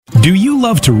Do you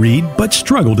love to read but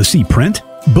struggle to see print?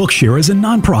 Bookshare is a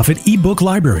nonprofit ebook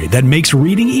library that makes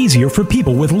reading easier for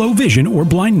people with low vision or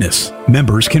blindness.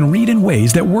 Members can read in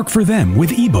ways that work for them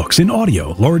with ebooks in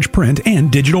audio, large print,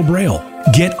 and digital braille.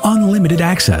 Get unlimited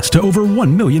access to over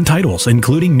 1 million titles,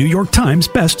 including New York Times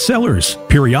bestsellers,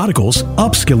 periodicals,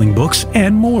 upskilling books,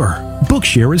 and more.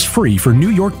 Bookshare is free for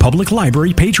New York Public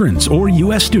Library patrons or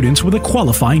U.S. students with a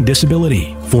qualifying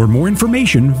disability. For more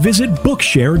information, visit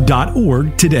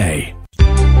bookshare.org today.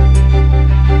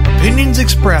 Opinions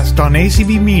expressed on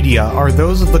ACB Media are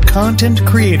those of the content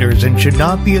creators and should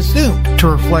not be assumed to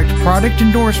reflect product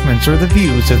endorsements or the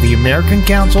views of the American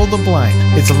Council of the Blind,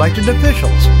 its elected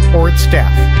officials, or its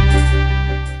staff.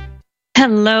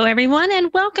 Hello, everyone,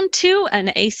 and welcome to an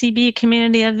ACB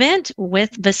community event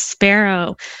with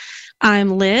Vispero.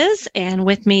 I'm Liz, and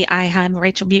with me I have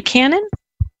Rachel Buchanan.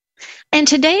 And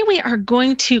today we are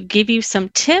going to give you some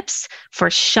tips for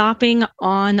shopping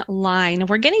online.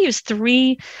 We're going to use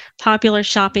 3 popular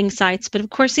shopping sites, but of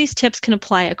course these tips can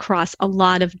apply across a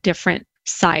lot of different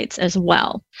sites as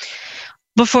well.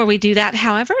 Before we do that,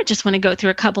 however, I just want to go through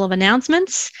a couple of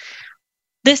announcements.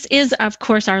 This is, of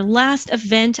course, our last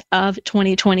event of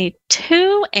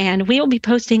 2022, and we will be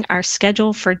posting our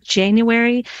schedule for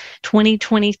January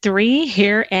 2023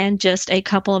 here in just a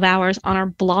couple of hours on our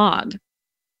blog.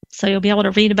 So you'll be able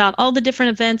to read about all the different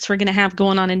events we're going to have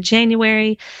going on in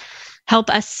January. Help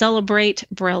us celebrate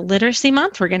Braille Literacy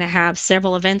Month. We're going to have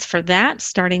several events for that,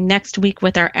 starting next week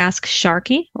with our Ask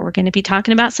Sharky. We're going to be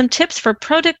talking about some tips for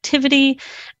productivity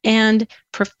and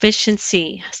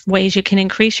proficiency, ways you can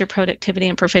increase your productivity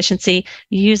and proficiency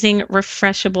using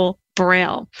refreshable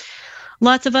Braille.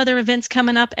 Lots of other events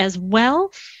coming up as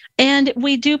well. And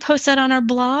we do post that on our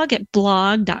blog at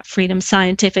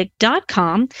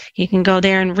blog.freedomscientific.com. You can go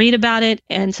there and read about it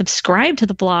and subscribe to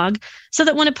the blog so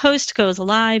that when a post goes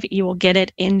live, you will get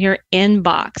it in your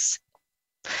inbox.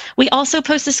 We also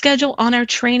post the schedule on our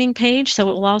training page, so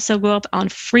it will also go up on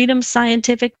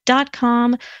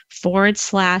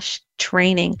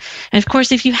freedomscientific.com/training. And of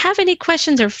course, if you have any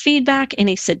questions or feedback,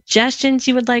 any suggestions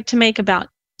you would like to make about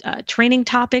training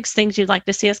topics, things you'd like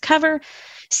to see us cover,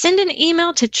 send an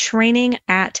email to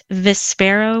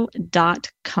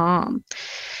training@vispero.com.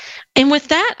 And with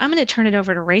that, I'm going to turn it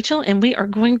over to Rachel, and we are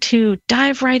going to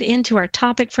dive right into our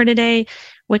topic for today,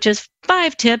 which is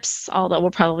 5 tips, although we're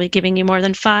probably giving you more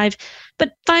than 5,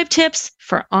 but 5 tips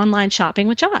for online shopping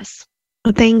with JAWS.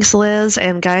 Thanks, Liz.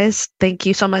 And guys, thank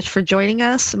you so much for joining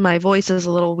us. My voice is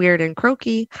a little weird and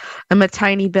croaky. I'm a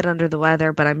tiny bit under the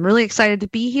weather, but I'm really excited to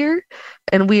be here.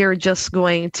 And we are just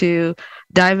going to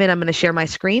dive in. I'm going to share my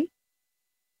screen.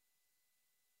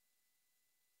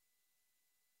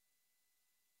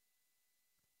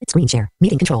 Screen share.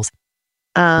 Meeting controls.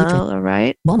 All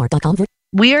right. Walmart.com.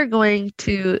 We are going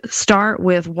to start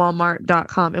with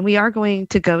Walmart.com, and we are going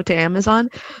to go to Amazon.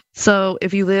 So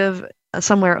if you live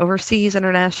somewhere overseas,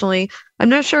 internationally, I'm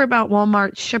not sure about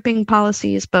Walmart shipping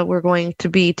policies, but we're going to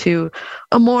be to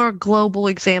a more global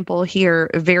example here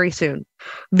very soon.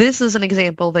 This is an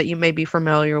example that you may be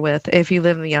familiar with if you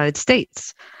live in the United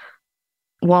States.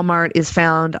 Walmart is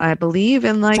found, I believe,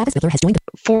 in like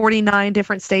 49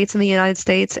 different states in the United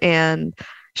States and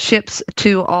ships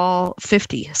to all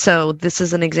 50. So this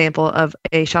is an example of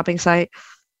a shopping site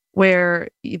where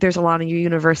there's a lot of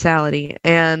universality.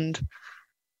 And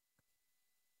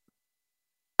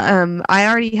I'm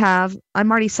already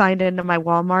signed into my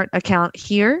Walmart account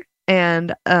here,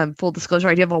 and full disclosure,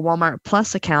 I do have a Walmart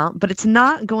Plus account, but it's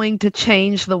not going to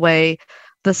change the way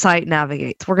the site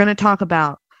navigates. We're going to talk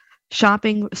about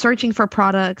shopping, searching for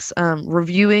products,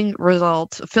 reviewing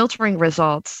results, filtering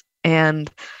results, and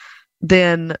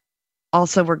then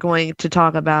also we're going to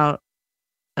talk about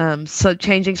so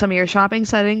changing some of your shopping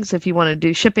settings if you want to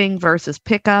do shipping versus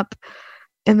pickup,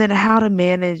 and then how to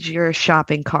manage your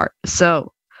shopping cart.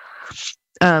 So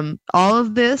all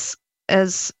of this,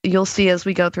 as you'll see as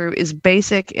we go through, is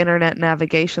basic internet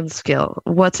navigation skill.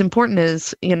 What's important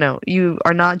is, you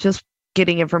are not just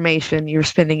getting information, you're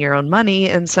spending your own money.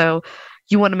 And so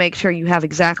you want to make sure you have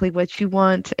exactly what you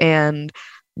want and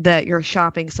that you're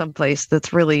shopping someplace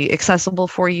that's really accessible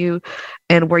for you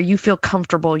and where you feel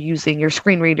comfortable using your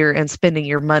screen reader and spending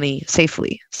your money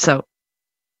safely. So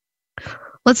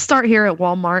let's start here at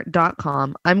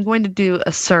Walmart.com. I'm going to do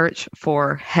a search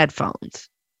for headphones.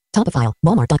 Top of file.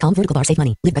 Walmart.com. Vertical bar. Save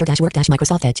money. Live better. Work.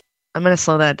 Microsoft Edge. I'm going to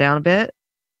slow that down a bit.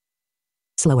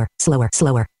 Slower.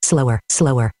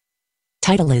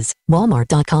 Title is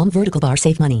Walmart.com. Vertical bar.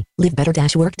 Save money. Live better.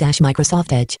 Work.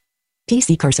 Microsoft Edge.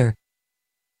 PC cursor.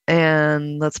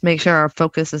 And let's make sure our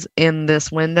focus is in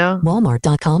this window.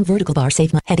 Walmart.com. Vertical bar.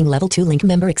 Save money. Heading level 2. Link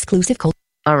member exclusive.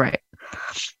 All right.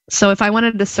 So if I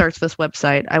wanted to search this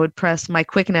website, I would press my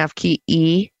quick nav key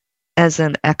E as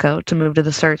in echo to move to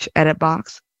the search edit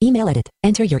box. Email edit.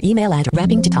 Enter your email address.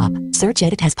 Wrapping to top. Search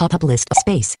edit has pop-up list.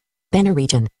 Space. Banner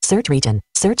region. Search region.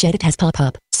 Search edit has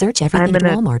pop-up. Search everything at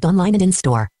Walmart online and in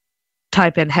store.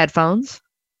 Type in headphones.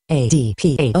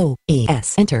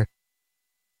 ADPAOES. Enter.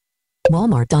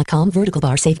 Walmart.com vertical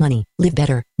bar save money. Live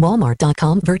better.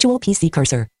 Walmart.com virtual PC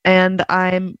cursor. And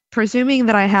I'm presuming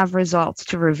that I have results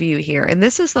to review here. And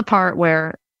this is the part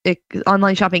where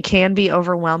online shopping can be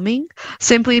overwhelming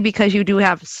simply because you do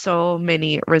have so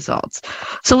many results.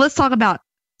 So let's talk about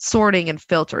sorting and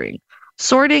filtering.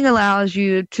 Sorting allows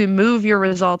you to move your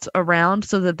results around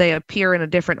so that they appear in a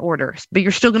different order, but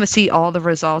you're still going to see all the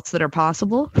results that are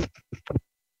possible.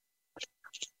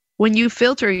 When you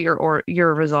filter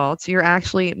your results, you're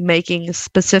actually making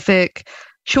specific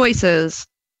choices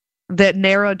that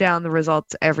narrow down the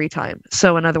results every time.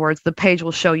 So in other words, the page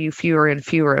will show you fewer and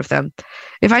fewer of them.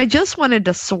 If I just wanted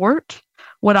to sort,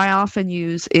 what I often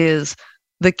use is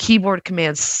the keyboard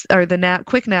command or the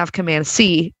quick nav command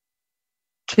C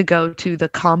to go to the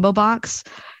combo box,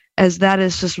 as that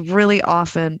is just really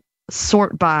often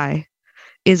sort by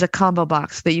is a combo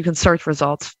box that you can search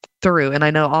results through. And I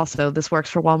know also this works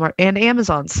for Walmart and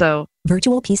Amazon. So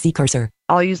virtual PC cursor.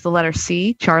 I'll use the letter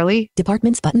C, Charlie.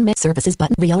 Departments button, services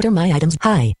button, reorder my items.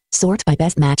 Hi. Sort by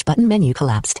best match button, menu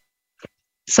collapsed.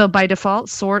 So by default,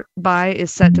 sort by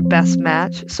is set to best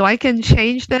match. So I can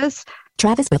change this.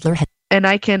 Travis Whitler. And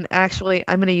I can actually,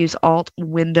 I'm going to use Alt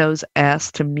Windows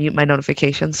S to mute my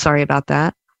notifications. Sorry about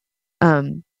that.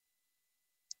 Alt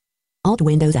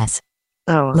Windows S.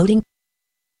 Oh. Loading.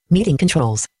 Meeting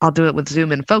controls. I'll do it with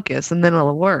zoom and focus and then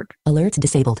it'll work. Alerts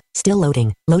disabled. Still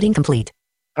loading. Loading complete.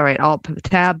 All right, Alt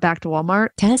tab back to Walmart.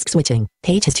 Task switching.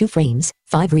 Page has 2 frames.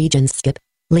 5 regions. Skip.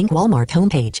 Link Walmart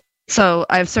homepage. So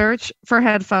I've searched for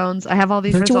headphones. I have all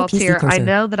these Virtual results PC here. cursor. I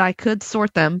know that I could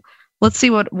sort them. Let's see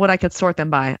what I could sort them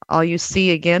by. I'll use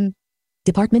C again.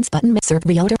 Departments button. Serve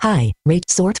reorder. Hi. Rate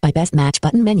sort by best match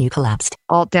button. Menu collapsed.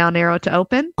 Alt down arrow to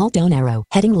open. Alt down arrow.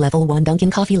 Heading level 1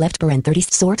 Dunkin' Coffee left paren 30.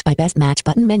 Sort by best match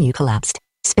button. Menu collapsed.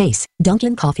 Space.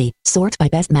 Dunkin' Coffee. Sort by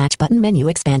best match button. Menu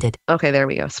expanded. Okay, there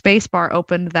we go. Space bar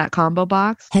opened that combo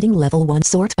box. Heading level 1.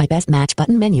 Sort by best match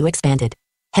button. Menu expanded.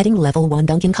 Heading level 1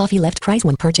 Dunkin' Coffee left price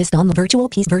 1 purchased on the virtual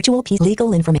piece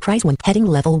legal information price 1. Heading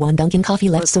level 1 Dunkin' Coffee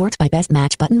left sort by best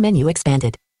match button. Menu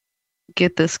expanded.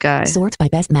 Get this guy. Sort by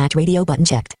best match radio button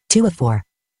checked. 2 of 4.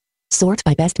 Sort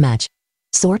by best match.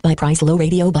 Sort by price low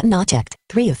radio button not checked.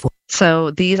 3 of 4.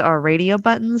 So these are radio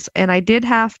buttons, and I did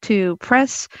have to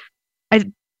press a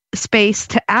space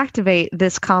to activate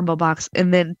this combo box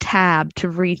and then tab to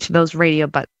reach those radio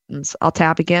buttons. I'll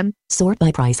tab again. Sort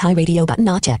by price high radio button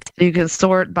not checked. You can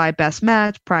sort by best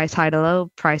match, price high to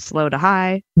low, price low to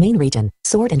high. Main region.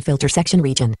 Sort and filter section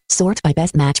region. Sort by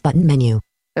best match button menu.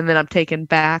 And then I'm taken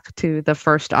back to the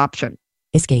first option.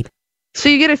 Escape. So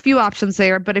you get a few options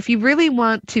there, but if you really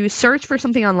want to search for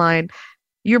something online,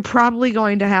 you're probably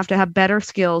going to have better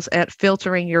skills at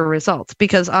filtering your results,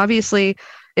 because obviously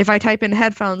if I type in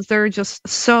headphones, there are just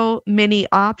so many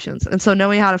options. And so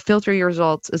knowing how to filter your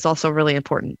results is also really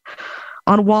important.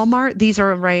 On Walmart, these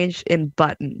are arranged in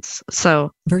buttons.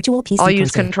 So virtual PC I'll cursor.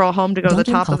 use Control Home to go to the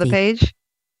top of the page.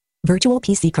 Virtual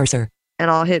PC cursor. And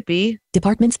I'll hit B.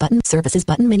 Departments button, services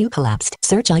button, menu collapsed,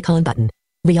 search icon button.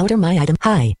 Reorder my item.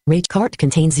 Hi. Rate cart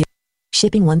contains 0.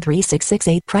 Shipping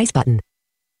 13668. Price button.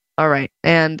 All right.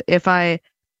 And if I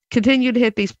continue to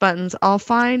hit these buttons, I'll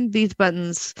find these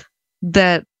buttons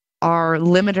that are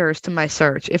limiters to my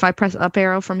search. If I press up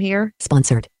arrow from here.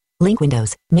 Sponsored. Link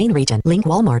Windows. Main region. Link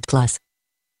Walmart Plus.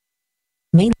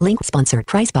 Main link sponsored.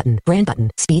 Price button. Brand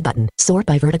button. Speed button. Sort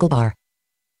by vertical bar.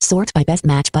 Sort by best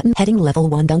match button. Heading level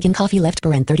 1 Dunkin' Coffee left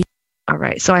paren 30. All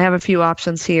right. So I have a few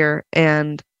options here,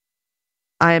 and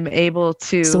I'm able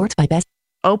to sort by best.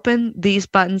 Open these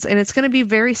buttons, and it's going to be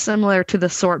very similar to the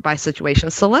sort by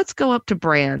situation. So let's go up to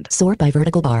brand. Sort by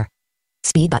vertical bar.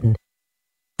 Speed button.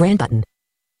 Brand button.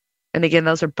 And again,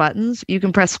 those are buttons. You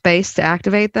can press space to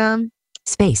activate them.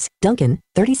 Space. Dunkin'.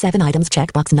 37 items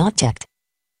checkbox not checked.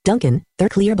 Dunkin'.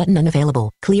 Clear button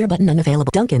unavailable. Clear button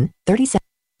unavailable. Dunkin'. 37.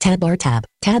 Tab bar tab.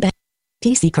 Tab.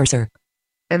 PC cursor.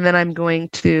 And then I'm going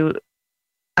to,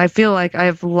 I feel like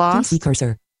I've lost. PC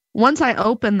cursor. Once I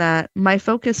open that, my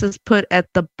focus is put at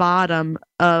the bottom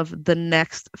of the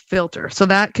next filter. So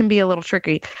that can be a little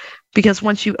tricky, because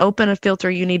once you open a filter,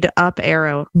 you need to up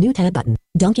arrow. New tab button.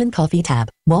 Dunkin' Coffee tab.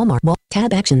 Walmart.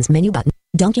 Tab actions menu button.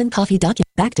 Dunkin' Coffee document.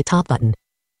 Back to top button.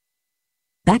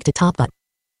 Back to top button.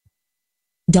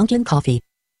 Dunkin' Coffee.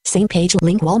 Same page.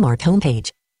 Link Walmart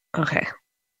homepage. Okay.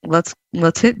 let's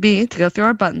hit B to go through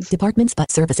our buttons. Departments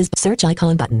but services search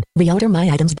icon button. Reorder my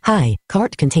items. Hi.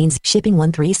 Cart contains shipping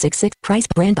 1366 price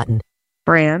brand button.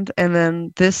 Brand, and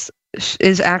then this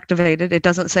is activated. It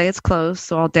doesn't say it's closed,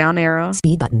 so I'll down arrow.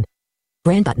 Speed button.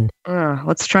 Brand button.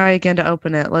 Let's try again to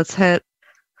open it. Let's hit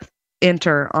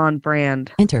enter on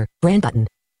brand. Enter. Brand button.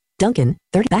 Dunkin'.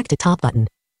 30. Back to top button.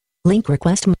 Link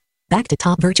request. Back to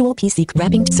top virtual PC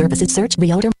wrapping services search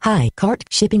reorder. Hi. Cart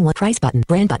shipping 1 price button.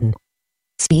 Brand button.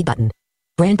 Speed button.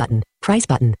 Brand button. Price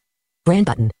button. Brand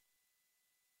button.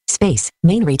 Space.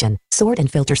 Main region. Sort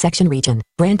and filter section region.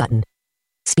 Brand button.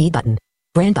 Speed button.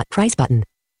 Brand button. Price button.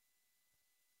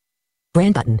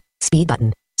 Brand button. Speed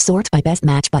button. Sort by best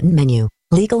match button menu.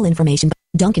 Legal information.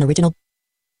 Dunkin' Original.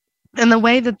 And the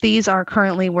way that these are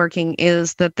currently working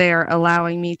is that they're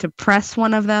allowing me to press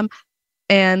one of them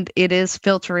and it is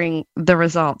filtering the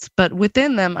results. But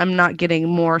within them, I'm not getting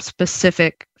more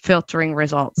specific filtering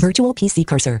results. Virtual PC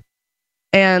cursor.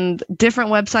 And different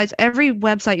websites, every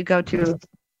website you go to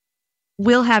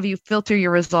will have you filter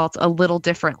your results a little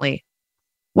differently.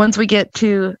 Once we get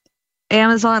to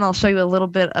Amazon, I'll show you a little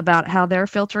bit about how their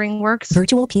filtering works.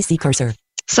 Virtual PC cursor.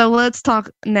 So let's talk,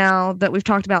 now that we've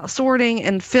talked about sorting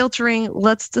and filtering,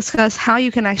 let's discuss how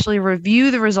you can actually review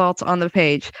the results on the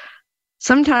page.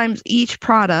 Sometimes each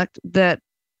product that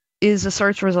is a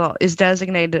search result is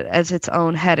designated as its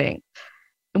own heading.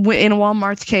 In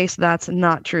Walmart's case, that's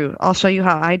not true. I'll show you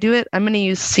how I do it. I'm going to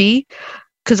use C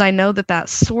because I know that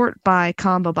sort by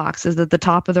combo box is at the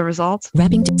top of the results.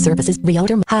 Wrapping services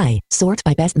reorder. Hi. Sort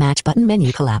by best match button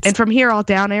menu collapse. And from here, I'll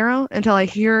down arrow until I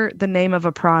hear the name of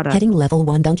a product. Heading level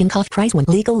 1 Dunkin' Coffee price 1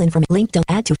 legal information link don't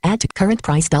add to current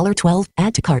price $12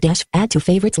 add to cart dash add to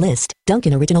favorites list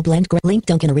Dunkin' Original Blend link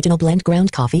Dunkin' Original Blend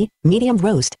ground coffee medium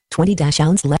roast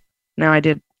 20-ounce left. Now I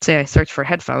did say I searched for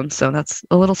headphones, so that's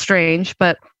a little strange,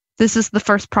 but this is the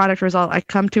first product result I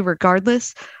come to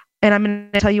regardless. And I'm going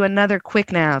to tell you another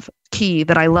quick nav key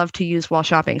that I love to use while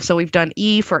shopping. So we've done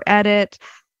E for edit,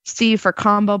 C for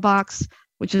combo box,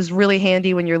 which is really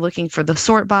handy when you're looking for the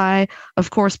sort by. Of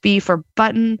course, B for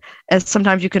button, as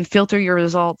sometimes you can filter your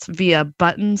results via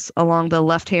buttons along the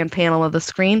left-hand panel of the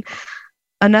screen.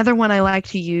 Another one I like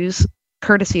to use,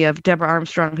 courtesy of Deborah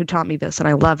Armstrong, who taught me this, and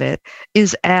I love it,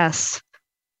 is S,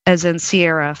 as in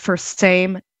Sierra, for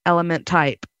same element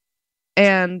type.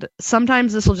 And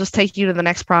sometimes this will just take you to the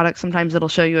next product. Sometimes it'll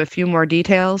show you a few more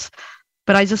details.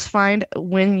 But I just find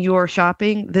when you're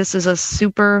shopping, this is a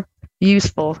super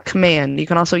useful command. You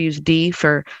can also use D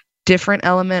for different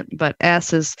element, but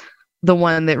S is the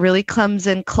one that really comes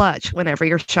in clutch whenever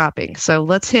you're shopping. So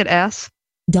let's hit S.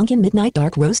 Dunkin' Midnight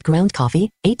Dark Roast Ground Coffee,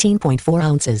 18.4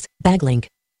 ounces, bag link.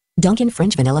 Dunkin'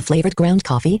 French Vanilla Flavored Ground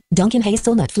Coffee, Dunkin'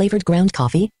 Hazelnut Flavored Ground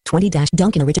Coffee, 20-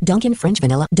 Dunkin' Original, Dunkin' French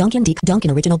Vanilla, Dunkin' Deep, Dunkin'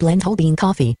 Original Blend Whole Bean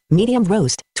Coffee, medium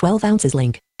roast, 12 ounces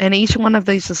link. And each one of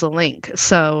these is a link.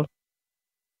 So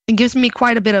it gives me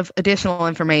quite a bit of additional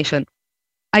information.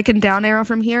 I can down arrow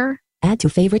from here. Add to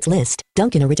favorites list,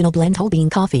 Dunkin' Original Blend Whole Bean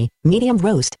Coffee, medium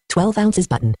roast, 12 ounces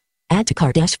button. Add to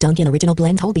cart dash Dunkin' Original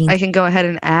Blend Whole Bean. I can go ahead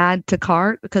and add to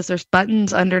cart because there's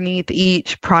buttons underneath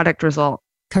each product result.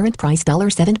 Current price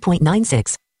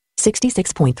 $7.96.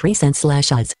 66.3 cents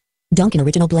 /us. Dunkin'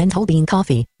 Original Blend Whole Bean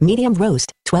Coffee, medium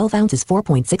roast, 12 ounces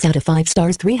 4.6 out of 5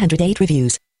 stars 308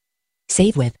 reviews.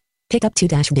 Save with. Pick up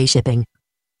 2-day shipping.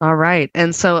 All right.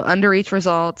 And so under each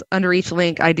result, under each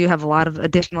link, I do have a lot of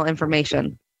additional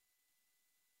information.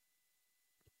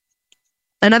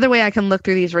 Another way I can look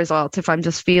through these results, if I'm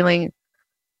just feeling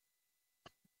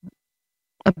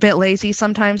a bit lazy,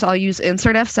 sometimes I'll use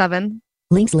insert F7.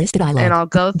 Links listed I love. And I'll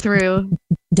go through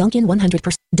Dunkin'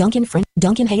 100%, Dunkin' French,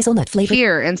 Dunkin' Hazelnut Flavor.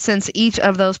 Here, and since each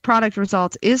of those product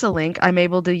results is a link, I'm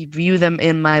able to view them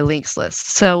in my links list.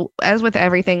 So as with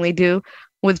everything we do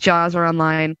with JAWS or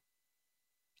online,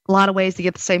 a lot of ways to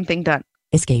get the same thing done.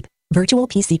 Escape. Virtual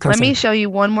PC cursor. Let me show you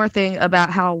one more thing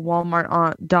about how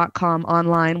Walmart.com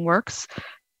online works.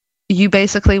 You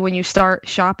basically, when you start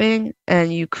shopping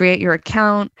and you create your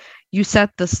account, you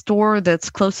set the store that's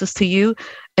closest to you,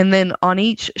 and then on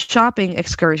each shopping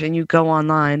excursion, you go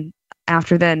online.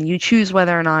 After then, you choose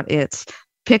whether or not it's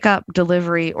pickup,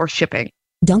 delivery, or shipping.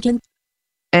 Dunkin'.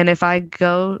 And if I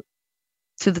go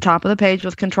to the top of the page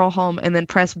with Control Home and then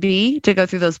press B to go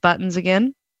through those buttons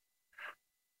again.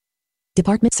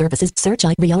 Department Services search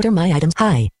I reorder my items.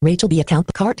 Hi, Rachel B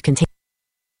account cart contain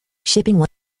shipping one.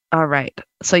 All right.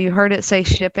 So you heard it say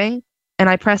shipping. And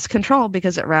I press Control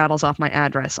because it rattles off my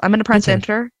address. I'm going to press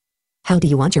Enter. How do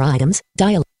you want your items?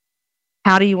 Dialog.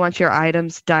 How do you want your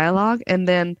items? Dialog. And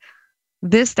then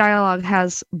this dialog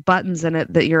has buttons in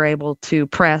it that you're able to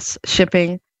press: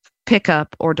 shipping,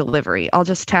 pickup, or delivery. I'll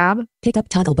just tab. Pickup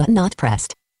toggle button not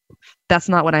pressed. That's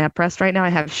not what I have pressed right now. I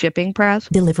have shipping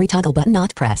pressed. Delivery toggle button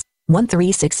not pressed.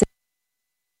 1366.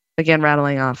 Again,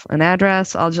 rattling off an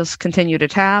address. I'll just continue to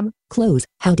tab. Close.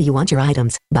 How do you want your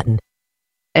items? Button.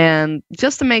 And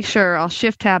just to make sure, I'll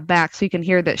shift tab back so you can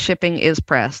hear that shipping is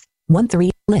pressed.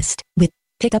 13 list with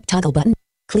pickup toggle button.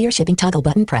 Clear shipping toggle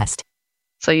button pressed.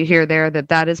 So you hear there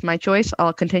that is my choice.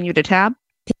 I'll continue to tab.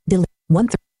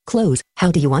 Close.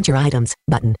 How do you want your items?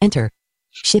 Button. Enter.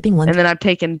 Shipping 1. And then I've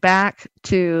taken back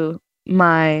to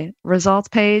my results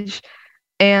page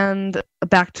and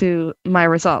back to my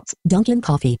results. Dunkin'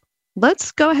 Coffee.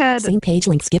 Let's go ahead Same page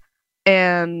link skip.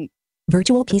 and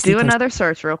Virtual PC. do another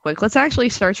search real quick. Let's actually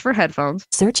search for headphones.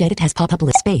 Search edit has pop-up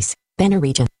list space. Banner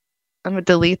region. I'm going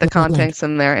to delete the contents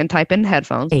in there and type in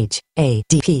headphones.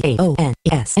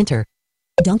 HADPAONS. Enter.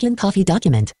 Dunkin' Coffee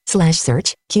document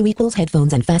 /search Q equals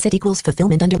headphones and facet equals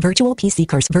fulfillment under virtual PC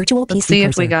cursor. Virtual PC Let's see cursor.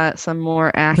 if we got some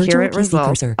more accurate PC results.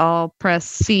 cursor. I'll press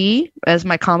C as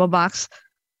my combo box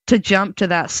to jump to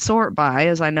that sort by,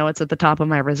 as I know it's at the top of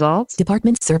my results.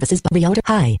 Department services reorder.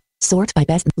 Hi. Sort by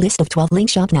best list of 12. Link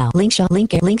shop now. Link shop. Link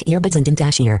earbuds and in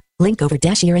dash ear. Link over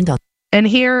dash ear and dot. And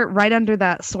here, right under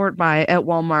that sort by at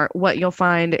Walmart, what you'll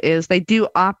find is they do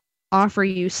offer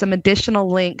you some additional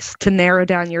links to narrow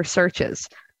down your searches,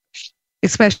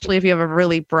 especially if you have a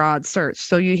really broad search.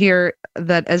 So you hear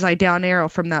that as I down arrow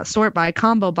from that sort by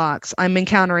combo box, I'm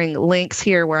encountering links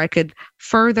here where I could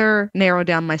further narrow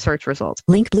down my search results.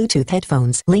 Link Bluetooth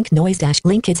headphones. Link noise dash.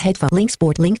 Link kids headphone. Link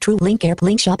sport. Link true. Link air.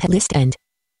 Link shop list end.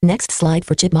 Next slide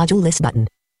for chip module list button.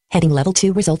 Heading level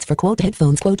 2 results for quote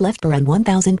headphones quote left paren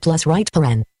 1000 plus right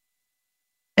paren.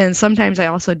 And sometimes I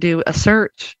also do a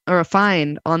search or a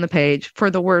find on the page for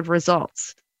the word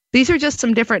results. These are just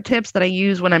some different tips that I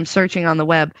use when I'm searching on the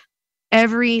web.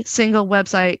 Every single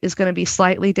website is going to be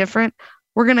slightly different.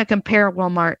 We're going to compare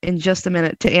Walmart in just a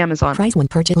minute to Amazon. Price when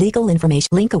purchase legal information.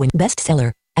 Link Cohen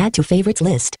bestseller. Add to favorites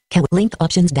list. Link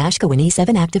options dash Cohen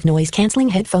E7 active noise canceling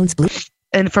headphones blue.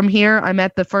 And from here, I'm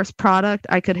at the first product.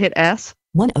 I could hit S.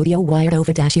 1 audio wired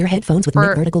over dash ear headphones with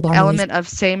For vertical bar element noise. of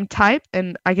same type,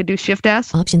 and I could do Shift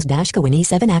S. Options dash Cohen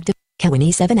E7 active. Cohen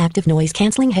E7 active noise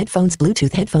canceling headphones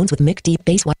Bluetooth headphones with mic deep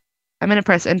bass. I'm going to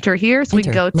press enter here so we can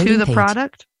Enter. go to Loading the page.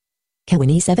 product. Cohen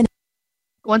E7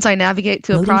 Once I navigate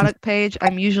to a Loading. product page,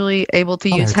 I'm usually able to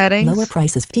use alert. headings. Lower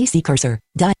prices. PC cursor.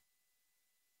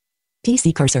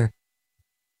 PC cursor.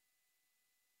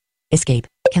 Escape.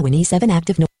 Cohen E7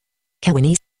 active noise.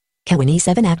 Cohen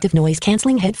E7 active noise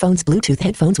canceling headphones Bluetooth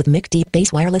headphones with mic deep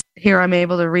bass wireless. Here I'm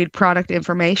able to read product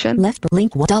information, Left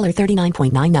link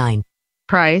 $1.39.99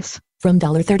 price. from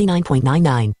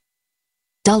 $39.99.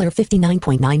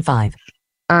 $59.95.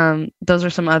 Those are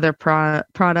some other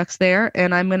products there.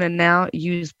 And I'm going to now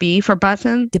use B for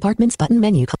button. Departments button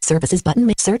menu. Services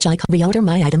button. Search icon. Reorder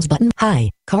my items button. Hi.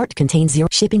 Cart contains 0.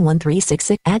 Shipping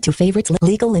 1366. Add to favorites.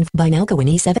 Legal info. Buy now Cohen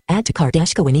E7. Add to cart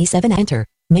dash Cohen E7. Enter.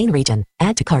 Main region.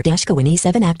 Add to cart dash Cohen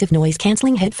E7 active noise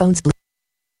canceling headphones.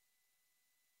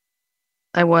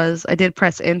 I did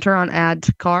press enter on add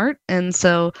to cart. And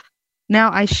so now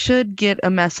I should get a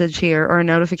message here or a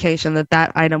notification that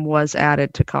that item was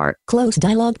added to cart. Close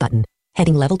dialog button.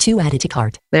 Heading level 2 added to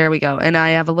cart. There we go. And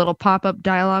I have a little pop-up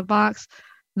dialog box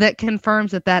that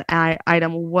confirms that that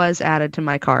item was added to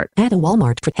my cart. Add a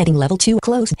Walmart. Heading level 2.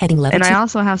 Close. Heading level And 2. I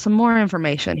also have some more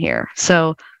information here.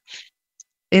 So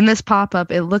in this pop-up,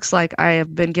 it looks like I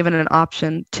have been given an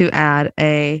option to add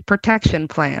a protection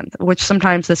plan, which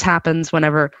sometimes this happens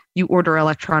whenever you order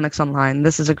electronics online.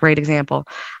 This is a great example.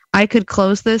 I could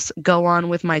close this, go on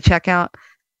with my checkout,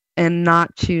 and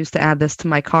not choose to add this to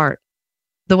my cart.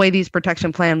 The way these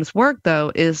protection plans work,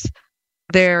 though, is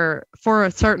they're for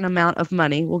a certain amount of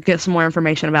money. We'll get some more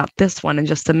information about this one in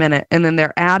just a minute. And then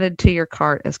they're added to your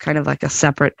cart as kind of like a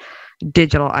separate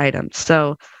digital item.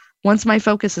 So once my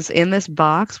focus is in this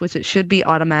box, which it should be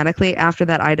automatically after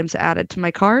that item's added to my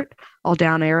cart, I'll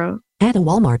down arrow. Add a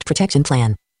Walmart protection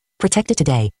plan. Protect it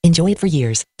today. Enjoy it for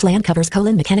years. Plan covers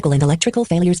mechanical and electrical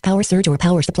failures, power surge or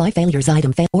power supply failures,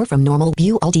 item fail, or from normal.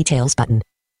 View all details button.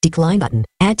 Decline button.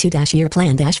 Add to dash year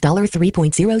plan dash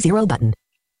 $3.00 button.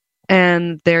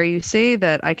 And there you see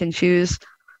that I can choose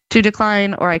to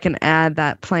decline or I can add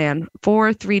that plan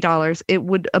for $3. It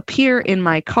would appear in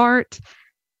my cart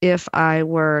if I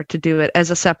were to do it as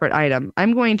a separate item.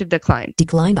 I'm going to decline.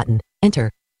 Decline button.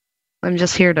 Enter. I'm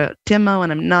just here to demo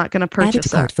and I'm not going to Added to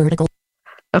purchase cart that. vertical.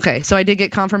 Okay, so I did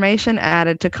get confirmation,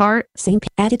 added to cart.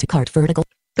 Added to cart vertical.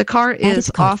 The cart Added is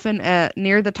to cart. often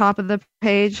near the top of the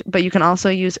page, but you can also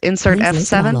use insert Links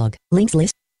list F7. dialog. Links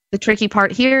list. The tricky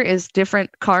part here is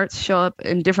different carts show up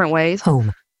in different ways.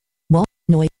 Home.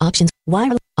 noise, options,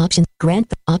 wireless, options,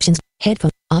 options,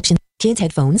 headphone, options, kids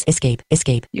headphones, escape.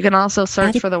 You can also search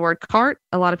Added- for the word cart.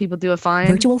 A lot of people do a find.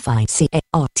 Virtual find,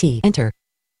 C-A-R-T, enter.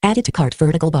 Added to cart,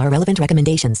 vertical bar, relevant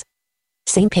recommendations.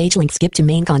 Same page link, skip to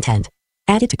main content.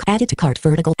 Added to cart,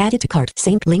 vertical, added to cart,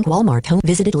 same link, Walmart home,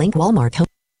 visited link, Walmart home.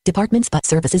 Departments, but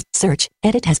services, search,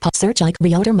 edit has pop, search like,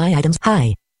 reorder my items,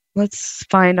 hi. Let's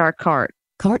find our cart.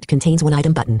 Cart contains one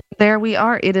item button. There we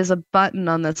are. It is a button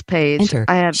on this page. Enter.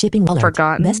 I have Shipping alert.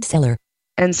 forgotten. Bestseller.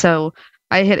 And so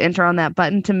I hit enter on that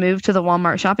button to move to the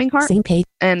Walmart shopping cart. Same page.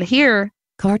 And here,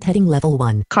 Cart heading level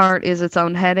 1. cart is its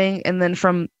own heading. And then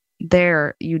from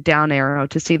there, you down arrow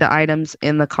to see the items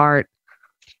in the cart.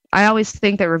 I always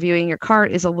think that reviewing your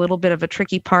cart is a little bit of a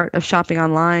tricky part of shopping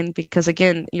online because,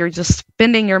 again, you're just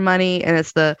spending your money and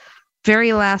it's the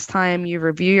very last time you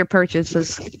review your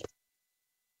purchases.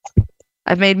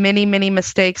 I've made many, many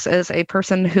mistakes as a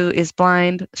person who is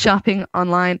blind shopping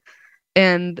online.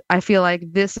 And I feel like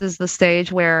this is the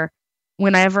stage where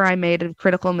whenever I made a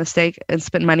critical mistake and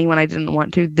spent money when I didn't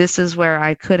want to, this is where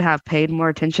I could have paid more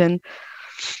attention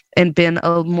and been a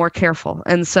little more careful.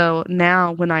 And so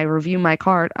now when I review my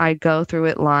cart, I go through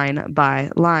it line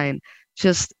by line.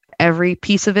 Just every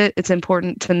piece of it, it's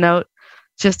important to note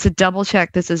just to double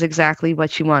check this is exactly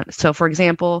what you want. So for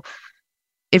example,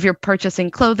 if you're purchasing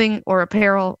clothing or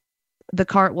apparel, the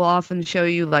cart will often show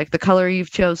you like the color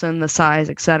you've chosen, the size,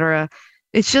 etc.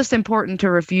 It's just important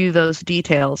to review those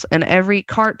details, and every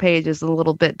cart page is a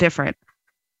little bit different.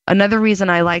 Another reason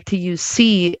I like to use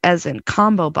C as in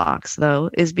combo box, though,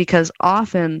 is because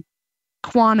often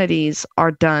quantities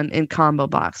are done in combo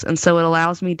box, and so it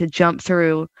allows me to jump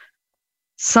through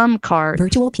some cart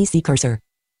Virtual PC cursor.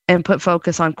 and put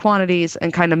focus on quantities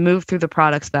and kind of move through the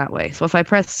products that way. So if I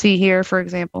press C here, for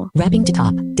example, Wrapping to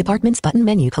top. Departments button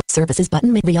menu. Services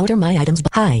button. Reorder my items.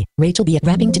 Hi. Rachel B.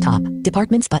 Wrapping to top.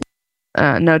 Departments button.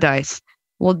 no dice.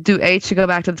 We'll do H to go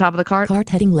back to the top of the cart, Cart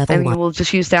heading level and 1. we'll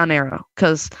just use down arrow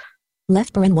because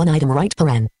Left paren 1 item. Right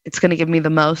paren. it's going to give me the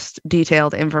most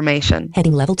detailed information.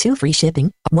 Heading level 2. Free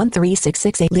shipping.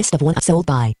 13668. List of 1 sold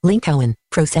by. Link Cohen.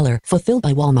 Pro seller. Fulfilled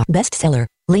by Walmart. Bestseller.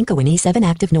 Link Cohen E7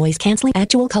 active noise canceling.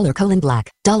 Actual color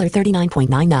black.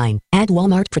 $39.99. Add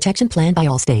Walmart protection plan by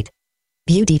Allstate.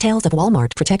 View details of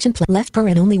Walmart protection plan. Left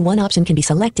paren only one option can be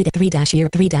selected at 3-year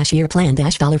plan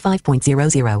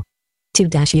 $5.00.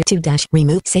 2-year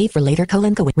remove save for later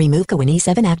Cohen remove Cohen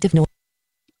E7 active noise.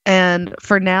 And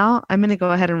for now, I'm going to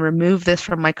go ahead and remove this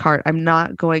from my cart. I'm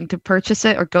not going to purchase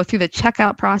it or go through the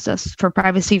checkout process for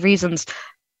privacy reasons.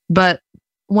 But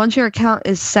once your account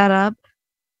is set up,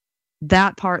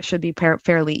 that part should be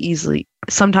fairly easily.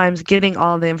 Sometimes getting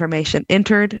all the information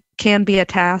entered can be a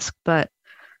task, but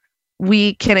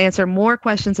we can answer more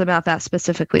questions about that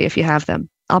specifically if you have them.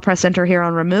 I'll press enter here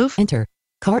on remove. Enter.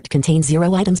 Cart contains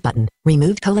 0 items button.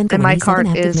 Removed colon. And my E7 cart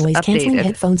active is noise canceling updated.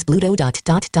 headphones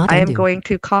Bluetooth ... I am undo. going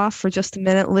to cough for just a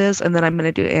minute, Liz, and then I'm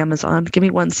going to do Amazon. Give me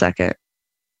 1 second.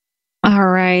 All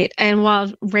right. And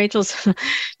while Rachel's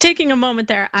taking a moment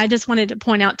there, I just wanted to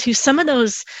point out to some of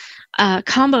those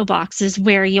combo boxes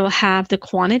where you'll have the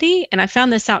quantity. And I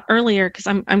found this out earlier because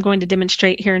I'm going to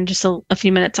demonstrate here in just a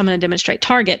few minutes. I'm going to demonstrate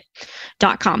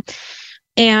Target.com.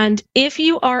 And if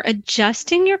you are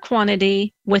adjusting your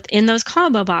quantity within those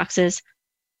combo boxes,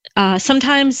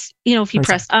 sometimes, if you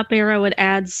press up arrow, it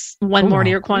adds one more to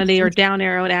your quantity, or down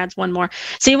arrow, it adds one more.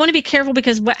 So you want to be careful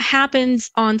because what happens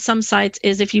on some sites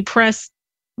is if you press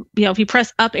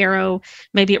up arrow,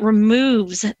 maybe it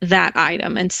removes that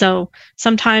item. And so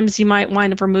sometimes you might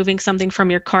wind up removing something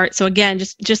from your cart. So again,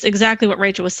 just exactly what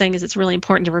Rachel was saying is it's really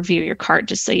important to review your cart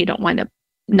just so you don't wind up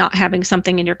not having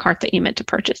something in your cart that you meant to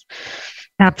purchase.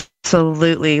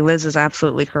 Absolutely. Liz is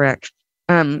absolutely correct.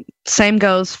 Same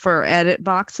goes for edit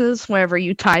boxes wherever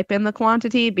you type in the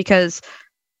quantity, because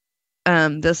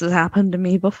this has happened to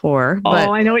me before. But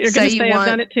I know what you're going to say. I've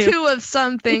done it too. 2 of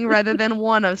something rather than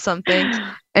 1 of something,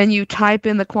 and you type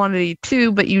in the quantity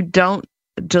 2, but you don't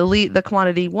delete the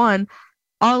quantity 1.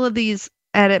 All of these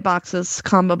edit boxes,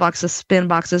 combo boxes, spin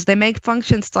boxes, they make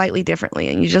function slightly differently,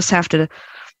 and you just have to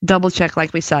double check,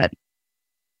 like we said.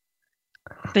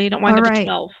 So you don't wind up at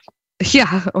 12.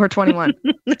 Yeah, or 21.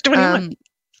 21.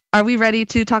 Are we ready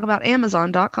to talk about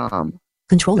Amazon.com?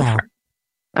 Control L.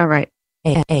 All right.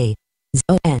 I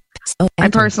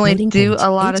personally do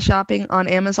a lot of shopping on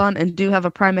Amazon and do have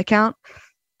a Prime account.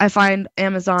 I find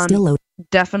Amazon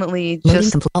definitely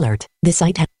just alert. This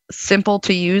site has simple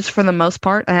to use for the most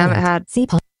part. I haven't had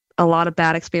a lot of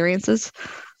bad experiences.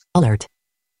 Alert.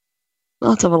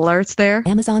 Lots of alerts there.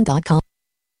 Amazon.com.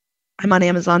 I'm on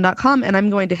Amazon.com, and I'm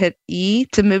going to hit E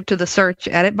to move to the search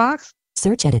edit box.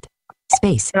 Search edit.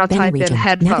 Space. And I'll type in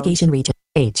headphones. Navigation region.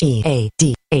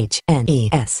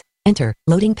 HEADHNES. Enter.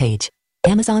 Loading page.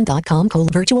 Amazon.com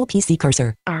virtual PC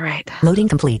cursor. All right. Loading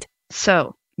complete.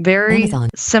 So very Amazon.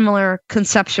 similar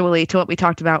conceptually to what we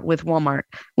talked about with Walmart.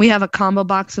 We have a combo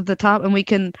box at the top and we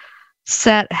can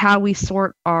set how we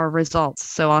sort our results.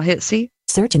 So I'll hit C.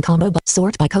 Search and combo box.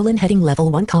 Sort by heading level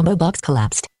 1 combo box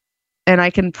collapsed. And I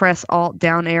can press Alt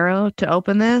down arrow to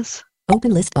open this.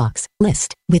 Open list box.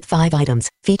 List with 5 items.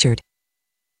 Featured.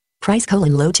 Price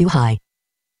low to high.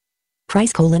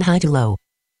 Price high to low.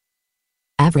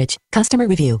 Average. Customer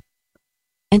review.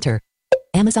 Enter.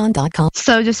 Amazon.com.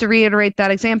 So just to reiterate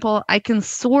that example, I can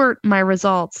sort my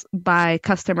results by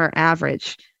customer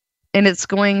average. And it's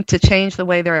going to change the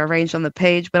way they're arranged on the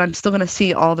page, but I'm still going to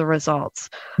see all the results.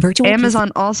 Virtual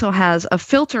Amazon also has a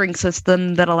filtering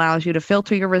system that allows you to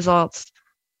filter your results.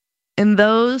 And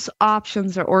those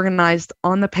options are organized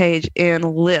on the page in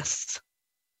lists.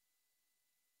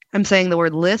 I'm saying the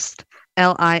word list,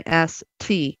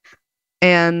 L-I-S-T.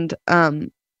 And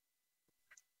to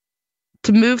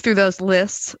move through those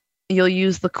lists, you'll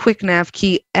use the quick nav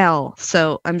key L.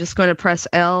 So I'm just going to press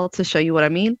L to show you what I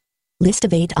mean. List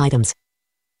of 8 items.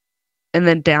 And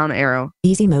then down arrow.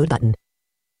 Easy mode button.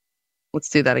 Let's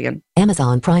do that again.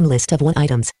 Amazon Prime list of 1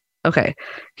 items. Okay.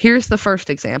 Here's the first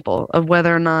example of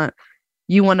whether or not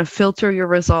you want to filter your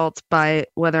results by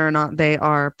whether or not they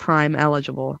are Prime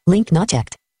eligible. Link not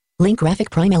checked. Link graphic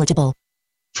Prime eligible.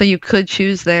 So you could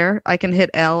choose there. I can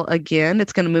hit L again.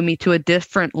 It's going to move me to a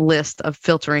different list of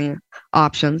filtering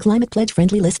options. Climate pledge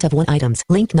friendly list of 1 items.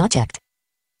 Link not checked.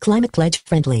 Climate pledge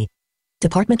friendly.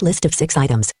 Department list of 6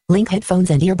 items. Link headphones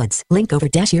and earbuds. Link over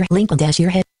 -ear. Link on -ear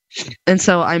head. And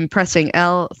so I'm pressing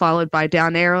L followed by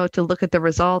down arrow to look at the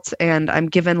results, and I'm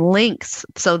given links.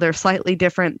 So they're slightly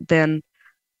different than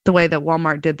the way that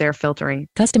Walmart did their filtering.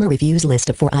 Customer reviews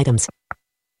list of 4 items.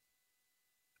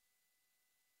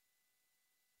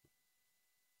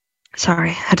 Sorry,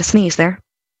 I had to sneeze there.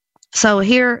 So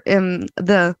here in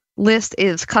the list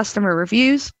is customer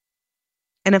reviews.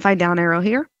 And if I down arrow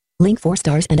here. Link 4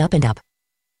 stars and up and up.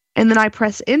 And then I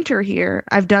press enter here.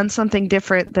 I've done something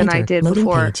different than I did Loading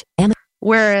before. Page.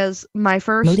 Whereas my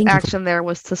first Loading action there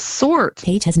was to sort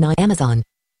page has not Amazon.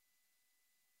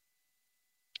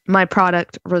 my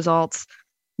product results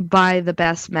by the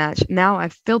best match. Now I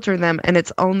filter them and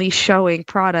it's only showing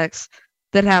products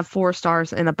that have 4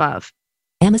 stars and above.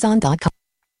 Amazon.com.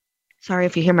 Sorry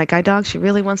if you hear my guide dog. She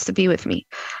really wants to be with me.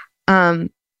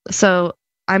 So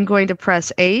I'm going to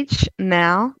press H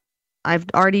now. I've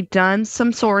already done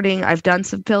some sorting. I've done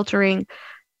some filtering.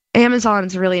 Amazon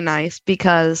is really nice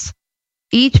because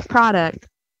each product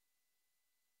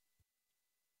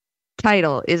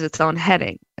title is its own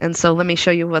heading. And so let me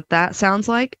show you what that sounds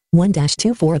like.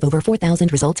 1-24 of over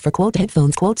 4,000 results for quote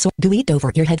headphones quote so Gooit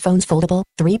over ear headphones foldable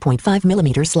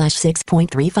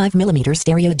 3.5mm/6.35mm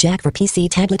stereo jack for PC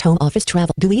tablet home office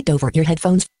travel Gooit over ear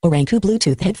headphones Oranku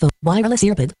Bluetooth headphone wireless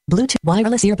earbud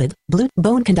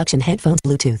bone conduction headphones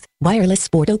Bluetooth wireless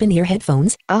sport open ear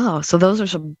headphones. Oh, so those are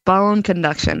some bone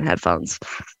conduction headphones.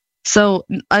 So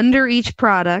under each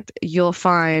product, you'll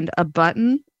find a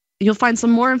button. You'll find some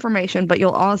more information, but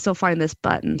you'll also find this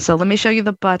button. So let me show you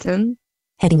the button.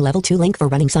 Heading level 2 link for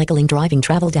running, cycling, driving,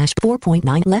 travel dash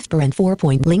 4.9 left and 4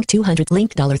 point link 200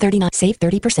 link $39 save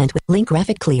 30% with link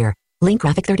graphic clear link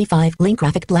graphic 35 link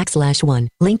graphic black/1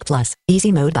 link plus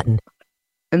easy mode button.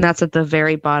 And that's at the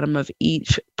very bottom of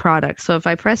each product. So if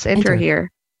I press enter here,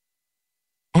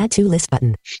 add to list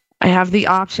button. I have the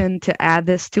option to add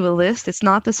this to a list. It's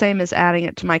not the same as adding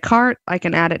it to my cart. I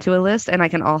can add it to a list and I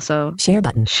can also share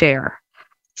button. Share.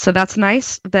 So that's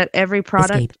nice that every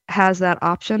product Escape. has that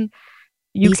option.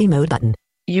 Easy mode button.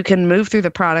 You can move through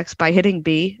the products by hitting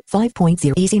B.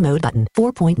 5.0 easy mode button.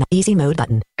 4.9 easy mode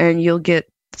button. And you'll get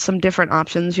some different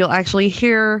options. You'll actually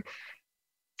hear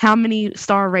how many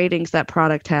star ratings that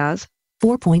product has.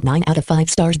 4.9 out of 5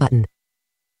 stars button.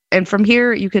 And from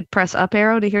here, you could press up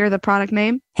arrow to hear the product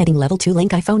name. Heading level 2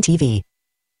 link iPhone TV.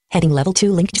 Heading level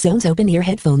 2 linked zones open ear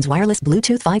headphones wireless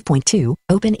Bluetooth 5.2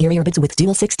 open ear earbuds with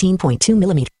dual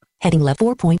 16.2mm. Heading level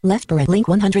 4 point left parent link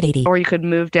 180. Or you could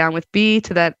move down with B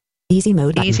to that easy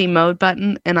mode button. Easy mode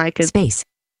button, and I could space.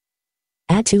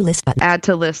 Add to list button. Add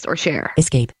to list or share.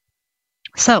 Escape.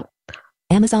 So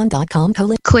Amazon.com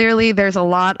clearly there's a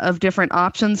lot of different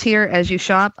options here as you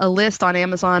shop. A list on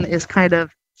Amazon is kind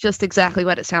of just exactly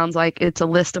what it sounds like. It's a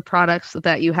list of products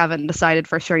that you haven't decided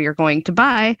for sure you're going to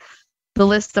buy. The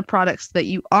list of products that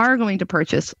you are going to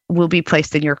purchase will be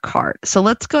placed in your cart. So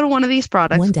let's go to one of these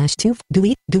products. 1-2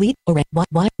 Gooit or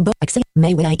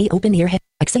May open ear head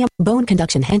bone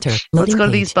conduction enter. Let's go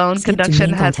to these bone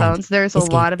conduction headphones. There's a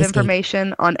lot of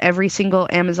information on every single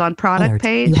Amazon product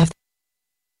page.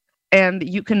 and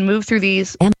you can move through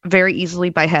these very easily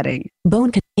by heading.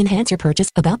 Enhance your purchase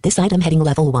about this item heading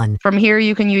level 1. From here,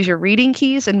 you can use your reading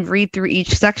keys and read through each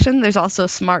section. There's also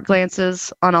smart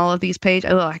glances on all of these pages.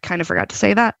 Oh, I kind of forgot to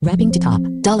say that. Wrapping to top,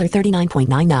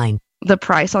 $39.99. The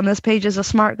price on this page is a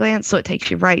smart glance, so it takes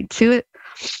you right to it.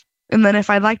 And then if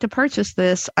I'd like to purchase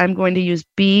this, I'm going to use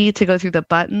B to go through the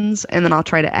buttons, and then I'll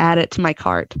try to add it to my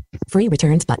cart. Free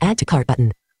returns but add to cart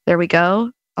button. There we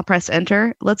go. I'll press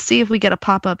enter. Let's see if we get a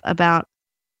pop-up about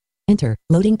Enter,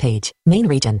 loading page, main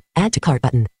region, add to cart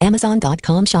button,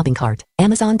 Amazon.com shopping cart,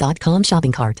 Amazon.com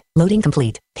shopping cart, loading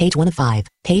complete, page 1 of 5,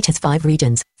 page has 5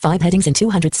 regions, 5 headings and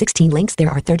 216 links. There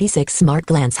are 36 smart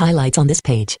glance highlights on this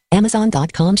page.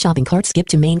 Amazon.com shopping cart, skip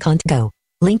to main content, go.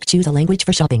 Link, choose a language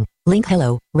for shopping, link,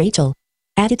 hello, Rachel,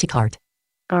 added to cart.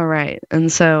 All right,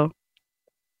 and so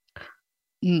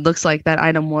looks like that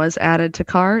item was added to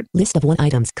cart. List of 1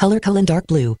 items, color, dark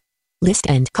blue. List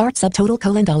and cart subtotal,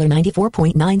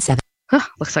 $94.97.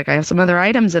 Looks like I have some other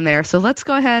items in there. So let's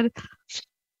go ahead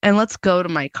and let's go to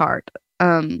my cart.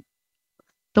 The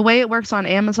way it works on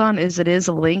Amazon is it is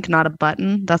a link, not a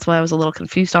button. That's why I was a little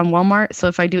confused on Walmart. So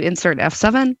if I do insert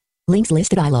F7. Links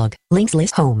list dialog. Links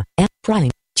list home. F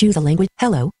prime. Choose a language.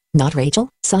 Hello, not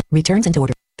Rachel. Returns and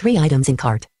order. 3 items in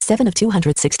cart. 7 of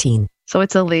 216. So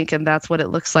it's a link, and that's what it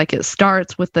looks like. It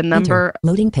starts with the number. Enter,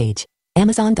 loading page.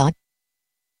 Amazon.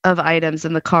 Of items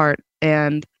in the cart,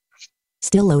 and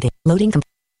still loading.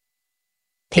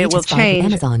 It will change.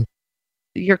 Amazon.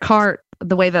 Your cart,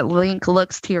 the way that link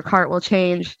looks to your cart will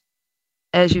change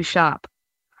as you shop.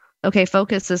 Okay,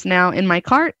 focus is now in my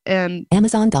cart, and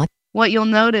Amazon. What you'll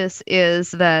notice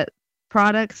is that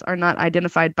products are not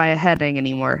identified by a heading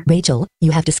anymore. Rachel,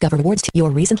 you have discovered rewards to your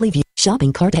recently viewed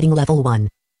shopping cart heading level 1.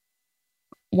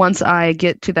 Once I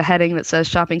get to the heading that says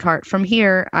shopping cart, from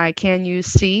here I can use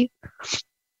C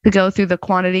to go through the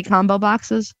quantity combo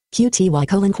boxes. QTY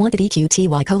quantity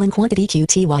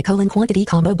quantity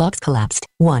combo box collapsed.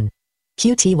 1.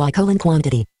 QTY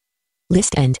quantity.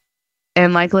 List end.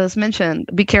 And like Liz mentioned,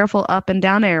 be careful up and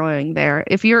down arrowing there.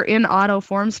 If you're in auto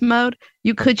forms mode,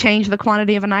 you could change the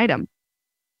quantity of an item.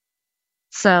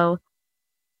 So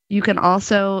you can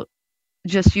also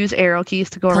just use arrow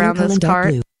keys to go around this cart.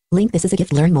 Blue. Link, this is a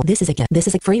gift, learn more. This is a gift. This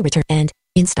is a free return and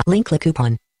insta link, click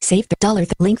coupon. Save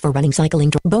 $1 link for running,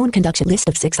 cycling, bone conduction, list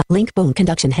of 6 link, bone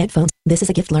conduction headphones. This is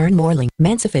a gift, learn more link.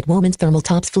 Mansafit women's thermal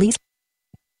tops, fleece.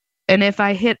 And if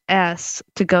I hit S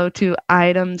to go to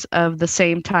items of the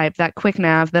same type, that quick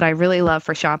nav that I really love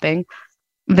for shopping,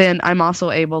 then I'm also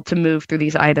able to move through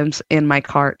these items in my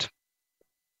cart.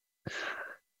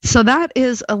 So that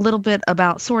is a little bit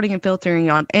about sorting and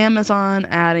filtering on Amazon,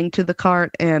 adding to the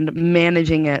cart, and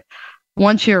managing it.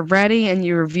 Once you're ready and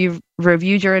you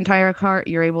reviewed your entire cart,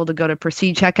 you're able to go to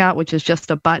Proceed Checkout, which is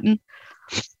just a button.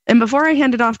 And before I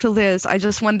hand it off to Liz, I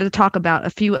just wanted to talk about a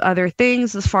few other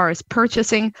things as far as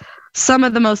purchasing. Some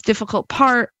of the most difficult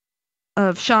part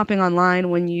of shopping online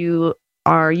when you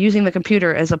are using the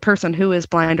computer as a person who is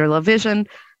blind or low vision,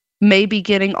 maybe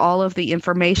getting all of the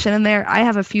information in there. I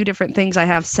have a few different things I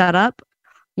have set up.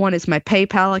 One is my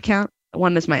PayPal account.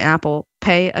 One is my Apple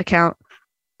Pay account.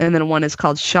 And then one is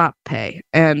called Shop Pay.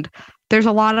 And there's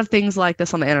a lot of things like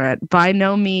this on the internet. By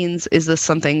no means is this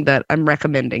something that I'm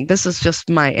recommending. This is just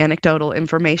my anecdotal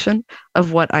information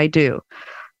of what I do.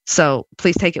 So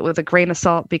please take it with a grain of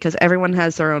salt, because everyone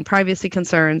has their own privacy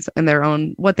concerns and their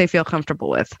own what they feel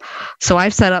comfortable with. So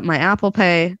I've set up my Apple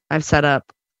Pay. I've set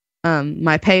up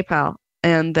my PayPal.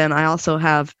 And then I also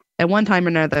have, at one time or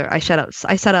another, I set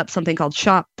up something called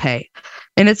Shop Pay.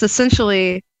 And it's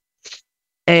essentially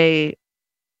a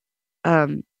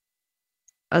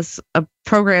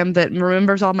program that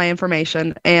remembers all my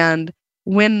information, and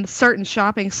when certain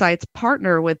shopping sites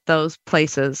partner with those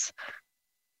places,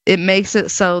 it makes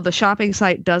it so the shopping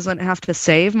site doesn't have to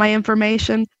save my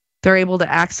information. They're able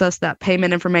to access that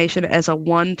payment information as a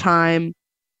one-time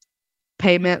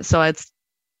payment. So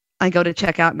I go to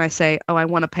checkout and I say, oh, I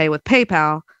want to pay with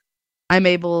PayPal. I'm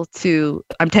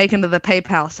taken to the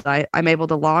PayPal site. I'm able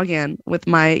to log in with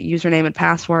my username and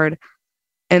password,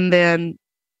 and then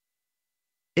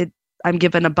I'm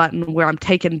given a button where I'm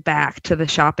taken back to the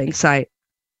shopping site.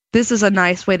 This is a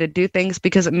nice way to do things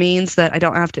because it means that I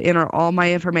don't have to enter all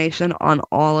my information on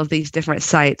all of these different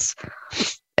sites.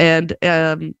 And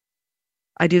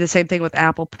I do the same thing with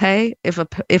Apple Pay. If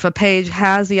a page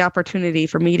has the opportunity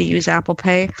for me to use Apple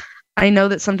Pay, I know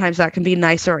that sometimes that can be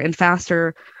nicer and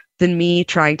faster than me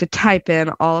trying to type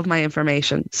in all of my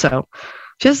information. So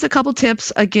just a couple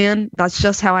tips. Again, that's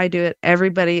just how I do it.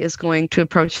 Everybody is going to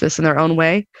approach this in their own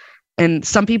way. And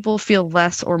some people feel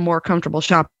less or more comfortable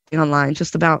shopping online,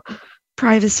 just about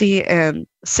privacy and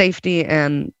safety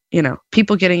and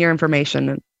people getting your information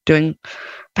and doing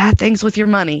bad things with your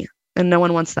money, and no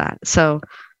one wants that. So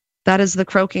that is the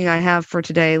croaking I have for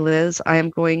today, Liz.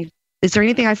 Is there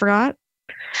anything I forgot?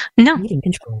 No. Meeting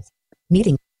controls.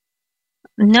 Meeting.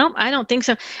 Nope, I don't think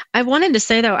so. I wanted to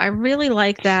say, though, I really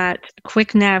like that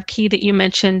quick nav key that you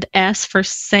mentioned, S for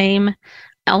same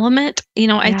element.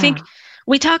 I think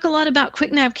we talk a lot about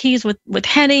quick nav keys with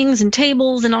headings and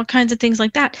tables and all kinds of things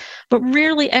like that, but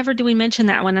rarely ever do we mention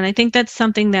that one. And I think that's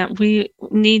something that we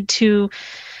need to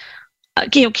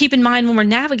keep in mind when we're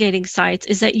navigating sites,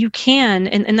 is that you can,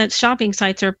 and that shopping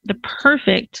sites are the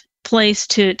perfect place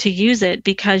to use it,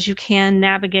 because you can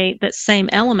navigate that same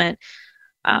element.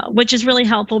 Which is really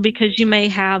helpful, because you may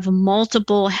have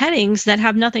multiple headings that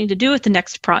have nothing to do with the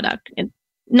next product. And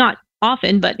not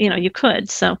often, but you could.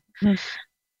 So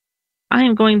I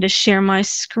am going to share my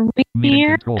screen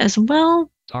here as well.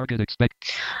 Target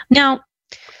expect. Now,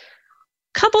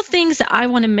 couple things that I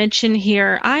want to mention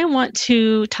here. I want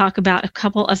to talk about a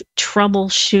couple of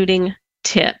troubleshooting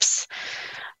tips,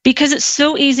 because it's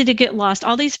so easy to get lost.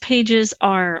 All these pages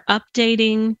are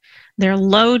updating. They're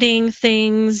loading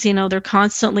things, they're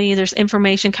constantly, there's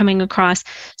information coming across.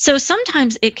 So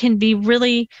sometimes it can be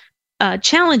really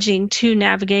challenging to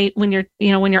navigate when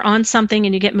you're on something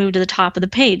and you get moved to the top of the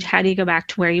page. How do you go back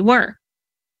to where you were?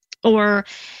 Or,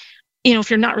 if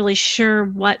you're not really sure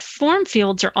what form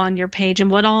fields are on your page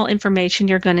and what all information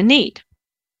you're going to need.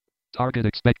 Target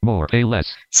expect more, pay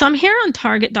less. So I'm here on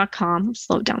Target.com.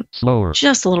 Slow down. Slower.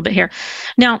 Just a little bit here.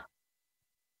 Now,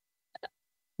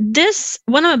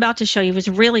 what I'm about to show you is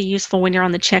really useful when you're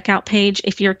on the checkout page.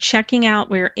 If you're checking out,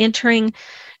 where you're entering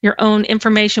your own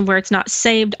information where it's not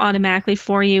saved automatically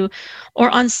for you, or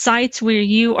on sites where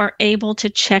you are able to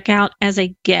check out as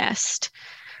a guest.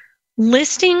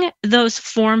 Listing those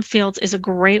form fields is a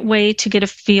great way to get a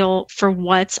feel for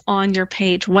what's on your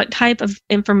page. What type of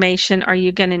information are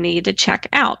you going to need to check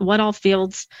out? What all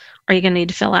fields are you going to need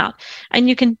to fill out? And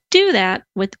you can do that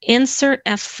with Insert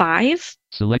F5.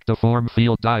 Select the form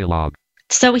field dialog.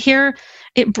 So here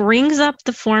it brings up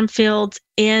the form fields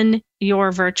in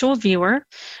your virtual viewer,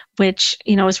 which,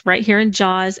 is right here in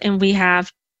JAWS. And we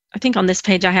have, I think on this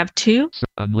page, I have 2.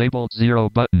 Unlabeled 0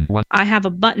 button 1. I have a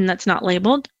button that's not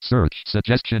labeled. Search.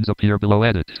 Suggestions appear below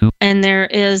edit. And there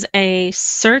is a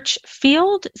search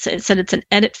field. So it said it's an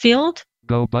edit field.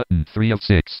 Go button 3 of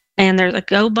 6. And there's a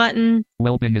go button.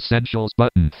 Wellbeing Essentials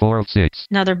button 4 of 6.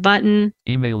 Another button.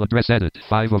 Email address edit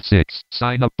 5 of 6.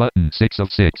 Sign up button 6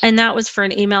 of 6. And that was for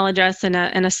an email address and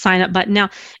a sign up button. Now,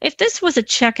 if this was a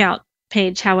checkout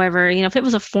page, however, if it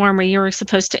was a form where you were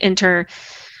supposed to enter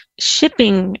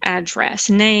shipping address,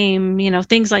 name,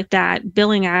 things like that,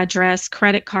 billing address,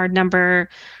 credit card number,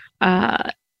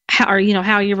 how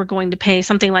you were going to pay,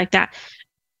 something like that,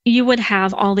 you would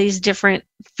have all these different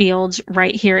fields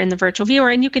right here in the virtual viewer,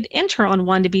 and you could enter on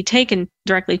one to be taken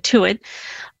directly to it.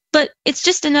 But it's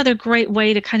just another great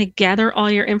way to kind of gather all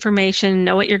your information,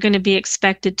 know what you're going to be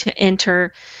expected to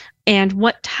enter, and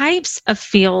what types of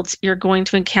fields you're going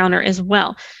to encounter as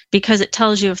well, because it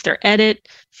tells you if they're edit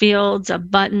fields,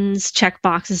 buttons,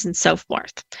 checkboxes, and so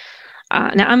forth.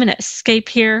 Now I'm going to escape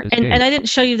here. And I didn't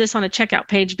show you this on a checkout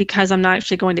page because I'm not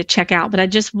actually going to check out, but I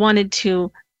just wanted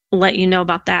to let you know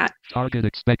about that. Target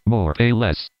expect more, pay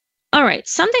less. All right.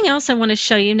 Something else I want to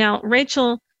show you. Now,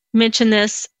 Rachel mentioned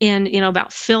this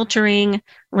about filtering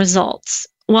results.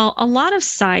 Well, a lot of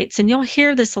sites, and you'll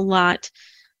hear this a lot,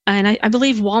 and I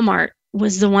believe Walmart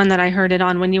was the one that I heard it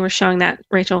on when you were showing that,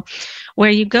 Rachel, where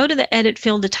you go to the edit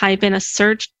field to type in a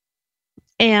search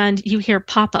and you hear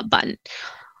pop-up button.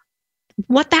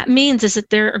 What that means is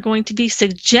that there are going to be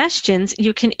suggestions.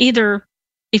 You can either,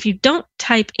 if you don't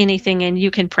type anything in,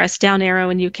 you can press down arrow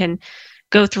and you can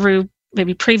go through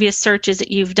maybe previous searches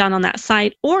that you've done on that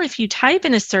site. Or if you type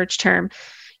in a search term,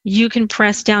 you can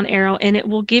press down arrow and it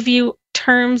will give you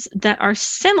terms that are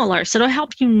similar. So it'll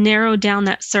help you narrow down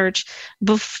that search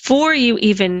before you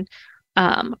even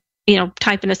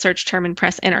type in a search term and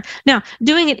press enter. Now,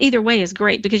 doing it either way is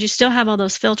great because you still have all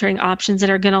those filtering options that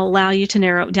are going to allow you to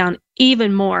narrow it down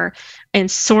even more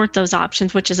and sort those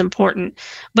options, which is important.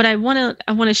 But I want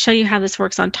to show you how this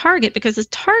works on Target, because the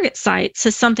Target site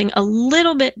says something a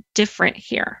little bit different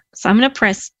here. So I'm going to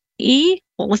press E.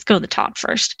 Well, let's go to the top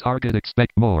first. Target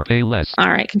expect more, pay less. All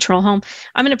right, Control Home.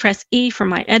 I'm going to press E for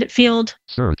my edit field.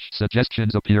 Search.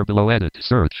 Suggestions appear below edit.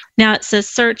 Search. Now it says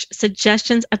search.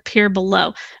 Suggestions appear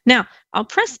below. Now I'll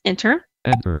press enter.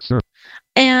 Enter. Search.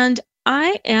 And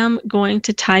I am going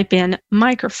to type in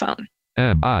microphone.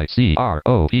 MICROPHONE.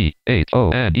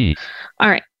 All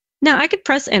right. Now I could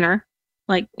press enter.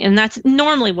 and that's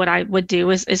normally what I would do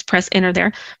is press enter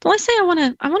there. But let's say I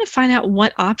want to find out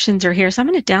what options are here. So I'm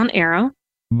going to down arrow.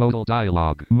 Modal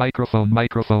dialog. Microphone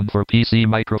for PC.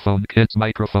 Microphone kids.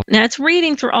 Microphone. Now it's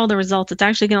reading through all the results. It's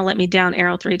actually going to let me down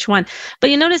arrow through each one.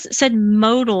 But you notice it said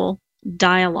modal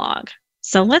dialog.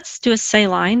 So let's do a say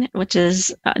line, which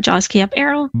is JAWS key up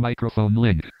arrow. Microphone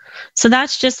link. So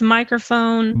that's just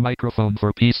microphone. Microphone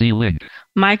for PC link.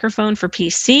 Microphone for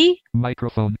PC.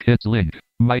 Microphone kids link.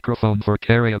 Microphone for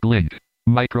karaoke link.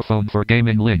 Microphone for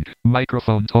gaming link.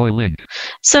 Microphone toy link.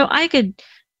 So I could,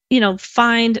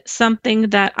 find something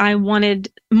that I wanted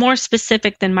more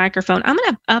specific than microphone. I'm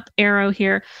going to up arrow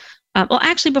here. Well,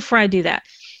 actually, before I do that,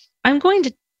 I'm going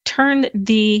to turn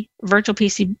the virtual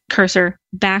PC cursor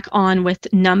back on with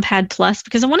numpad plus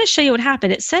because I want to show you what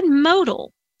happened. It said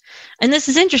modal. And this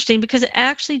is interesting because it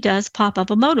actually does pop up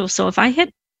a modal. So if I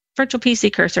hit virtual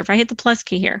PC cursor, if I hit the plus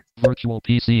key here. Virtual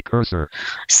PC cursor.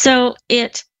 So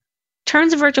it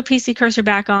turns the virtual PC cursor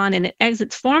back on and it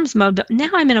exits forms mode, but now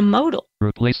I'm in a modal.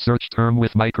 Replace search term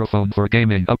with microphone for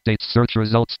gaming. Updates search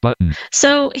results button.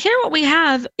 So here what we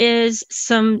have is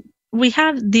we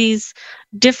have these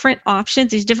different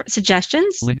options, these different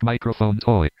suggestions. Link microphone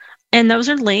toy. And those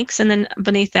are links. And then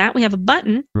beneath that, we have a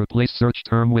button. Replace search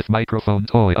term with microphone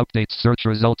toy. Updates search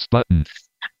results button.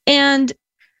 And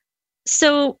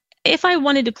so if I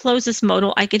wanted to close this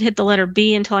modal, I could hit the letter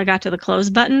B until I got to the close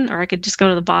button, or I could just go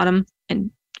to the bottom,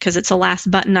 and because it's the last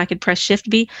button, I could press Shift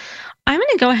B. I'm going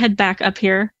to go ahead back up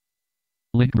here.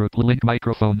 Link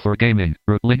microphone for gaming.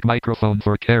 Link microphone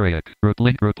for karaoke.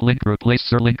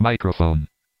 Replace link microphone.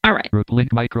 All right.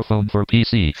 Link microphone for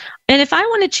PC. And if I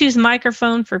want to choose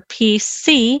microphone for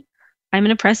PC, I'm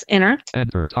going to press enter.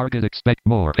 Enter. Target expect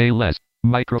more. Pay less.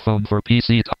 Microphone for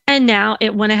PC. And now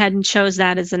it went ahead and chose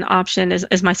that as an option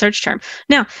as my search term.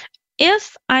 Now,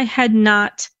 if I had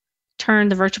not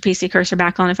turned the virtual PC cursor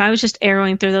back on, if I was just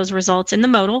arrowing through those results in the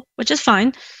modal, which is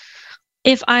fine,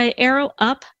 if I arrow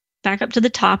back up to the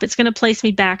top, it's going to place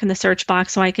me back in the search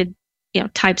box so I could,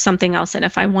 type something else in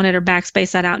if I wanted, or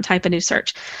backspace that out and type a new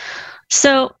search.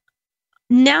 So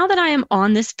now that I am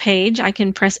on this page, I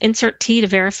can press Insert T to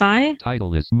verify.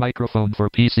 Title is Microphone for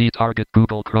PC. Target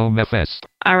Google Chrome FS.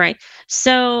 All right.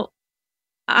 So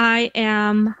I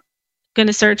am going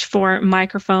to search for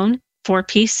microphone for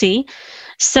PC.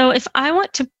 So if I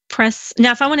want to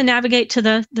if I want to navigate to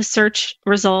the search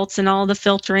results and all the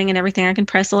filtering and everything, I can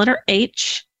press the letter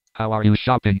H. How are you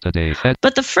shopping today?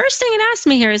 But the first thing it asked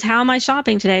me here is, how am I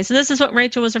shopping today? So this is what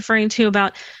Rachel was referring to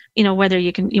about, whether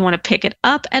you want to pick it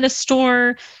up at a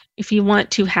store, if you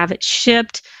want to have it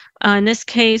shipped. In this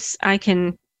case, I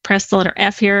can press the letter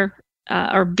F here,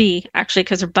 or B, actually,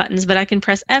 because they're buttons, but I can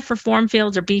press F for form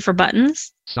fields or B for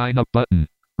buttons. Sign up button.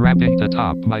 Wrapping the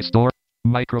top. My store.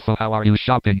 Microphone. How are you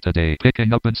shopping today?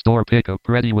 Picking up in store pickup.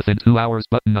 Ready within 2 hours.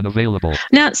 Button unavailable.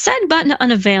 Now it said button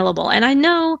unavailable, and I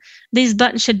know these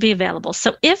buttons should be available.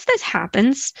 So if this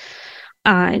happens,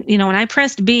 and I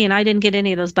pressed B and I didn't get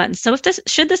any of those buttons. So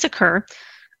should this occur,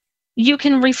 you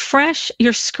can refresh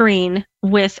your screen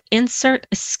with Insert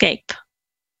Escape.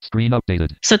 Screen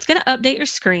updated. So it's going to update your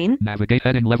screen. Navigate.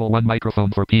 Heading level 1 microphone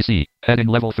for PC. Heading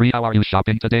level 3. How are you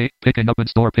shopping today? Picking up in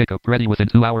store pickup. Ready within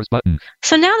 2 hours. Button.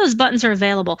 So now those buttons are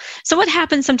available. So what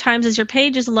happens sometimes is your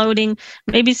page is loading.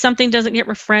 Maybe something doesn't get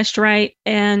refreshed right,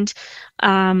 and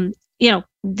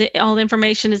all the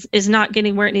information is not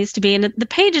getting where it needs to be. And the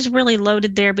page is really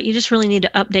loaded there, but you just really need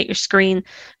to update your screen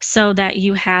so that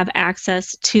you have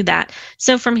access to that.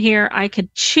 So from here, I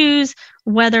could choose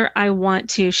whether I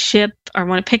want to ship or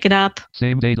want to pick it up.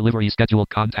 Same day delivery schedule.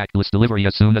 Contactless delivery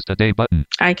as soon as today. Button.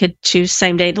 I could choose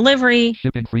same day delivery.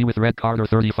 Shipping free with red card or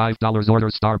 $35 order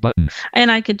star. Button.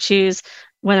 And I could choose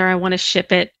whether I want to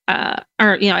ship it,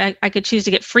 I could choose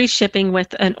to get free shipping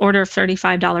with an order of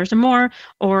 $35 or more,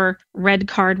 or red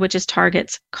card, which is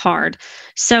Target's card.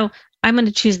 So I'm going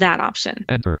to choose that option.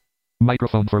 Enter.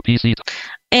 Microphone for PC.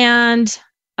 And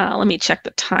let me check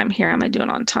the time here. Am I doing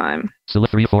on time?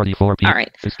 Select 3:44 p.m. All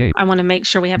right. Escape. I want to make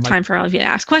sure we have time for all of you to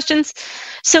ask questions.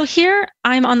 So here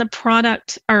I'm on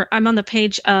I'm on the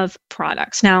page of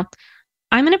products. Now,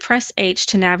 I'm going to press H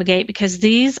to navigate because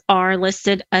these are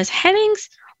listed as headings,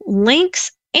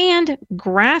 links, and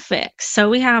graphics. So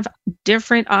we have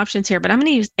different options here, but I'm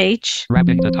going to use H.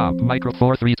 Wrapping the top. Micro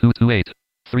 43228.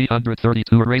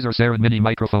 332 Razer Saren Mini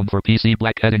microphone for PC.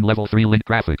 Black heading level 3 link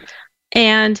graphic.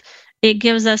 And it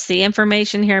gives us the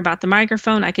information here about the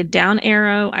microphone. I could down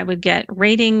arrow. I would get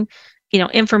rating,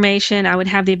 information. I would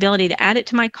have the ability to add it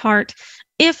to my cart.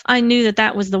 If I knew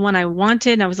that was the one I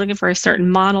wanted and I was looking for a certain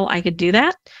model, I could do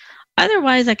that.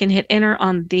 Otherwise, I can hit enter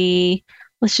on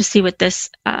let's just see what this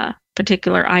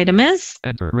particular item is.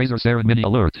 Enter. Razer Saren Mini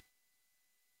Alert.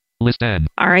 List N.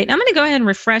 All right, I'm going to go ahead and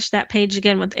refresh that page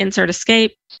again with Insert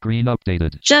Escape. Screen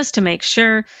updated. Just to make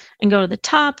sure, and go to the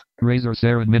top. Razer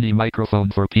Saren Mini Microphone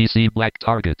for PC Black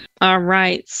Target. All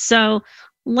right, so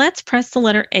let's press the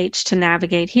letter H to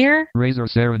navigate here.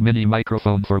 Razer Saren Mini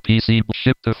Microphone for PC.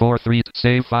 Ship to 4-3.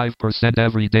 Save 5%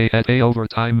 every day at pay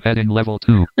overtime heading level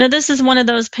 2. Now, this is one of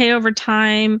those pay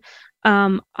overtime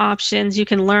options. You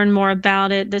can learn more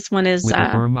about it. This one is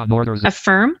Affirm on orders.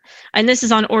 Affirm, and this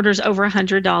is on orders over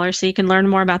 $100, so you can learn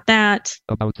more about that.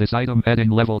 About this item heading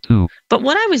level 2. But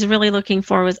what I was really looking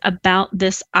for was about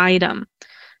this item.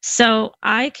 So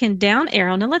I can down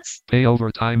arrow. Now let's pay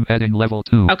overtime heading level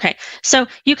 2. Okay. So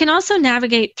you can also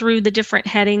navigate through the different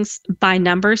headings by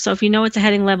number. So if you know it's a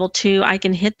heading level 2, I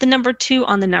can hit the number 2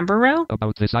 on the number row.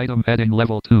 About this item heading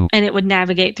level 2. And it would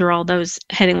navigate through all those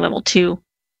heading level 2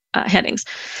 headings.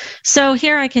 So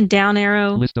here I can down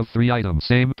arrow. List of 3 items.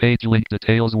 Same page link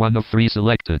details 1 of 3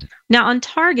 selected. Now on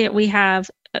Target, we have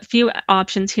a few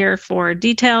options here for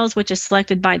details, which is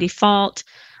selected by default.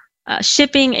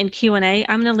 Shipping and Q&A.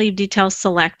 I'm going to leave details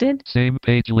selected. Same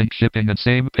page link shipping and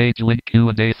same page link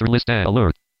Q&A through list A.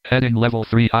 Alert. Heading level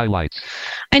 3 highlights.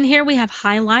 And here we have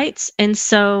highlights. And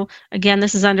so again,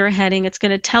 this is under a heading. It's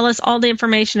going to tell us all the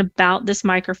information about this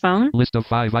microphone. List of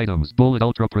 5 items. Bullet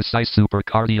Ultra Precise Super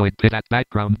Cardioid Pit at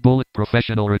background. Bullet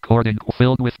Professional Recording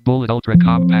filled with Bullet Ultra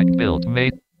Compact build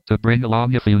made to bring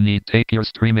along if you need. Take your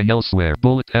streaming elsewhere.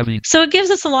 Bullet Heavy. So it gives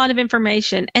us a lot of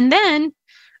information. And then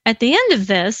at the end of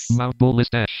this, Mount Bullet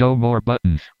Show More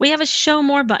button. We have a Show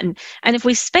More button. And if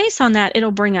we space on that, it'll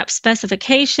bring up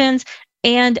specifications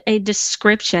and a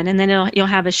description. And then you'll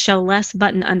have a Show Less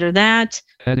button under that.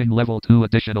 Heading level 2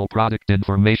 additional product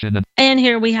information. And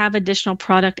here we have additional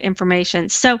product information.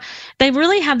 So they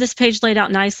really have this page laid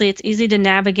out nicely. It's easy to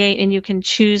navigate and you can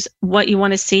choose what you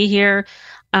want to see here.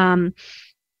 And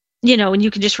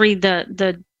you can just read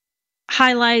the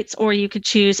highlights, or you could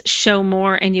choose Show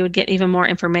More and you would get even more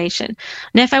information.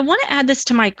 Now, if I want to add this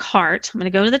to my cart, I'm going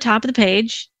to go to the top of the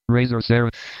page. Razer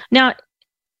Saren. Now,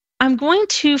 I'm going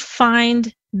to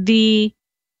find the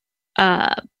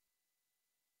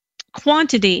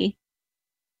quantity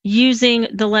using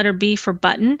the letter B for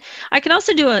button. I can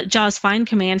also do a JAWS find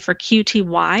command for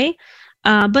QTY.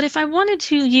 But if I wanted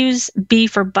to use B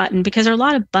for button, because there are a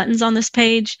lot of buttons on this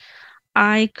page,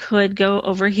 I could go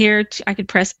over here. I could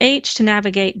press H to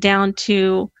navigate down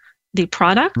to the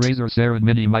product. Razer Saren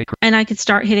Mini Micro. And I could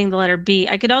start hitting the letter B.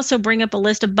 I could also bring up a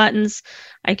list of buttons.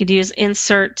 I could use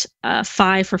Insert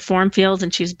 5 for form fields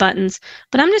and choose buttons.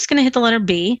 But I'm just going to hit the letter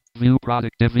B. View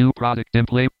product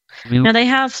template. Now they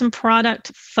have some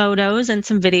product photos and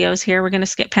some videos here. We're going to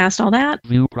skip past all that.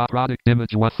 View product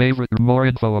image. What favorite? More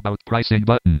info about pricing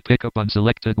button. Pickup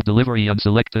unselected. Delivery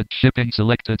unselected. Shipping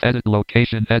selected. Edit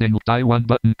location heading. Taiwan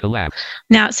button collapse.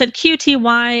 Now it said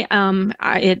QTY.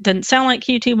 It didn't sound like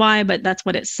QTY, but that's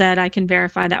what it said. I can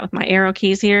verify that with my arrow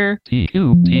keys here.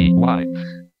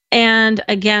 TQTY. And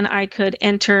again, I could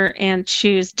enter and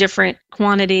choose different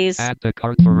quantities. Add the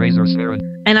cart for Razer Saren.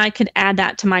 And I could add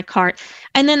that to my cart.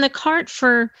 And then the cart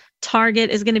for Target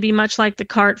is going to be much like the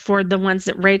cart for the ones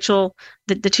that Rachel,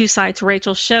 the 2 sites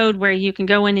Rachel showed, where you can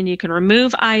go in and you can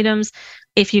remove items.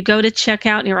 If you go to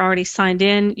checkout and you're already signed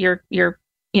in, your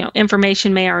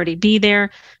information may already be there,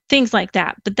 things like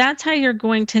that. But that's how you're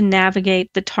going to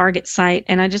navigate the Target site.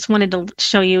 And I just wanted to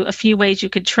show you a few ways you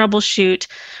could troubleshoot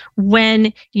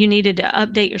when you needed to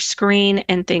update your screen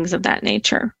and things of that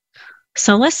nature.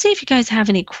 So let's see if you guys have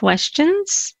any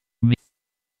questions.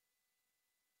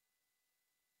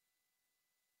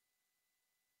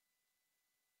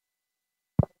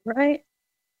 Right.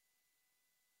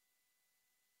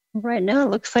 Right now, it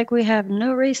looks like we have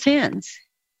no raised hands.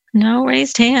 No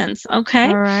raised hands. Okay.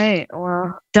 All right.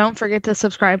 Well, don't forget to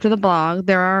subscribe to the blog.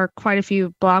 There are quite a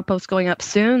few blog posts going up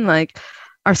soon, like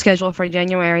our schedule for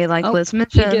January, like Liz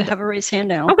mentioned. You do have a raised hand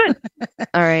now. Oh, good.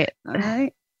 All right. All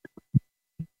right.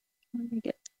 Let me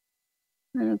get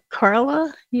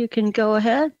Carla, you can go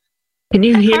ahead. Can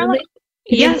you hear me?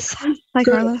 Yes. Hi,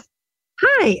 Carla.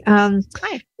 Hi.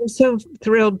 Hi. I'm so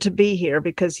thrilled to be here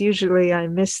because usually I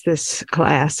miss this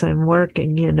class. I'm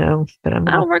working, but I'm.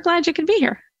 Oh, we're glad you could be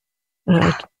here.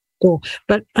 Cool.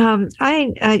 But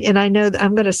I know that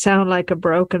I'm going to sound like a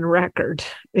broken record,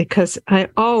 because I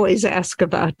always ask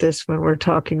about this when we're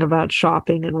talking about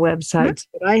shopping and websites.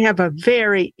 But I have a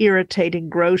very irritating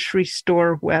grocery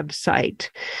store website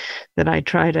that I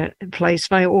try to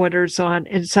place my orders on.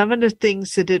 And some of the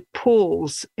things that it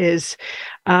pulls is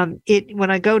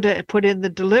when I go to put in the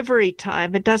delivery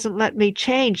time, it doesn't let me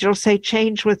change. It'll say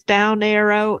change with down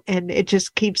arrow, and it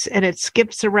just keeps, and it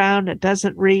skips around. It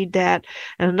doesn't read that.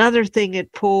 And another thing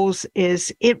it pulls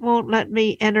is it won't let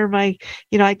me enter my,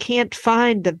 I can't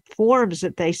find the forms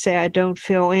that they say I don't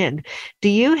fill in. Do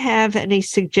you have any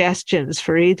suggestions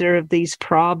for either of these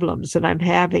problems that I'm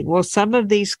having? Well, some of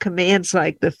these commands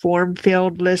like the form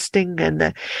field listing and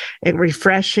the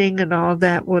refreshing and all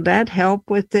that, will that help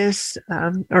with this?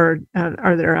 Or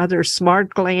are there other smart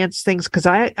glance things? Because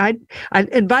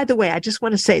and by the way, I just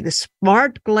want to say the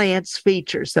smart glance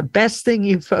features, the best thing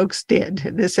you folks did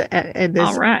in this.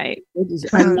 All right.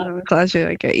 I'm glad you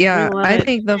like it. Yeah, I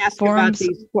think the ask forms. about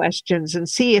these questions and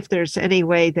see if there's any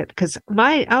way that, because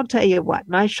I'll tell you what,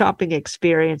 my shopping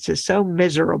experience is so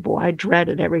miserable. I dread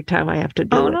it every time I have to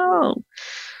do it. No.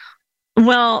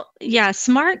 Well, yeah,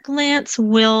 Smart Glance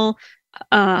will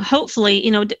hopefully,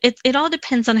 it all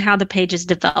depends on how the page is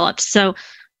developed. So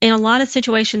in a lot of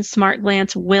situations, Smart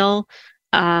Glance will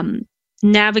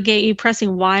navigate you,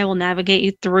 pressing Y will navigate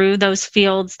you through those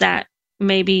fields that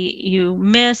maybe you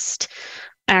missed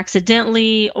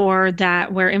accidentally, or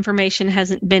that where information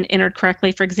hasn't been entered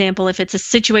correctly. For example, if it's a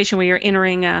situation where you're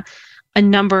entering a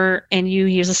number and you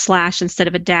use a slash instead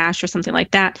of a dash or something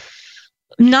like that.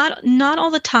 Not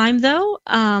all the time though.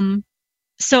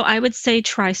 So I would say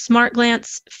try Smart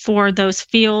Glance for those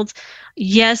fields.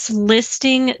 Yes,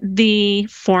 listing the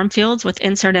form fields with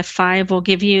Insert F5 will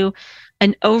give you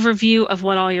an overview of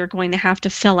what all you're going to have to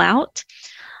fill out.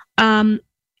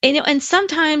 And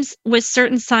sometimes with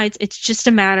certain sites, it's just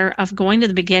a matter of going to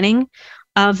the beginning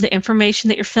of the information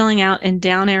that you're filling out and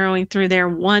down arrowing through there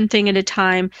one thing at a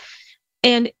time,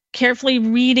 and carefully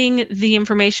reading the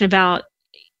information about,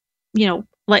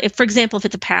 like if, for example, if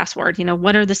it's a password,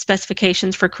 what are the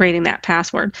specifications for creating that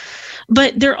password?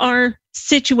 But there are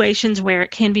situations where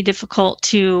it can be difficult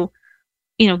to,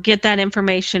 get that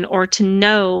information, or to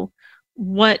know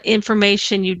what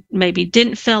information you maybe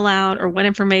didn't fill out, or what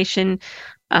information,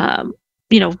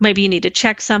 maybe you need to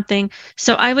check something.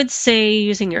 So I would say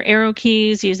using your arrow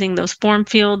keys, using those form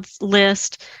fields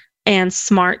list, and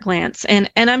Smart Glance. And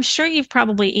I'm sure you've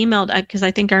probably emailed, because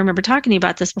I think I remember talking to you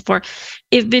about this before.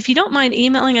 If you don't mind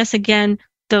emailing us again,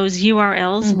 those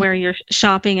URLs where you're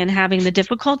shopping and having the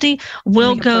difficulty,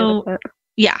 we'll go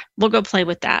play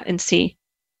with that and see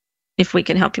if we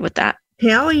can help you with that.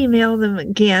 Yeah, I'll email them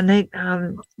again.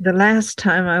 The last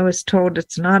time I was told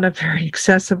it's not a very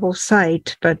accessible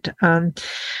site, but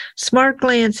Smart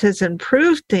Glance has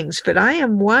improved things. But I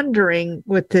am wondering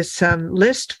with this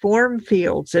list form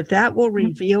fields, if that will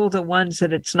reveal the ones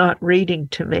that it's not reading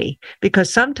to me.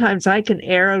 Because sometimes I can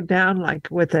arrow down like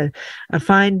with a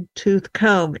fine tooth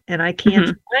comb, and I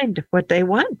can't find what they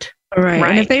want. Right.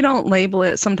 And if they don't label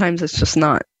it, sometimes it's just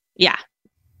not. Yeah.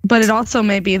 But it also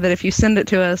may be that if you send it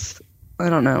to us, I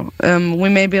don't know. We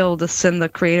may be able to send the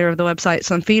creator of the website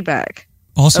some feedback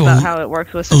also about how it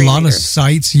works with a lot of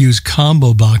sites use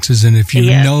combo boxes, and if you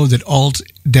know that Alt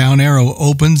down arrow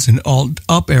opens and Alt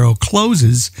up arrow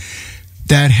closes,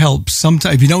 that helps.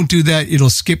 Sometimes if you don't do that,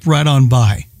 it'll skip right on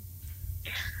by.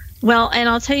 Well, and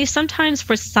I'll tell you, sometimes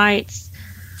for sites,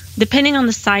 depending on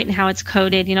the site and how it's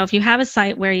coded, if you have a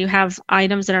site where you have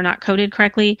items that are not coded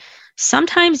correctly,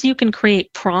 sometimes you can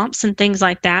create prompts and things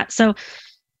like that. So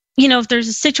if there's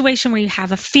a situation where you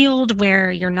have a field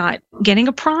where you're not getting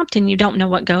a prompt and you don't know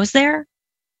what goes there,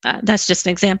 that's just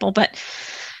an example. But,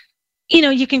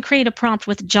 you can create a prompt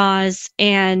with JAWS,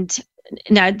 and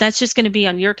now that's just going to be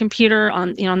on your computer,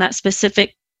 on that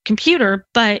specific computer.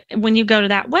 But when you go to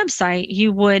that website,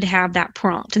 you would have that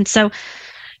prompt. And so,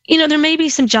 there may be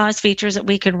some JAWS features that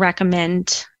we could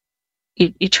recommend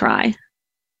you try.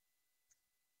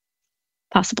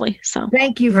 Possibly. So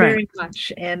thank you very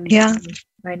much. And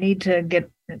I need to get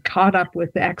caught up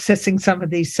with accessing some of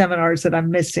these seminars that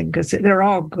I'm missing, because they're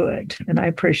all good and I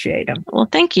appreciate them. Well,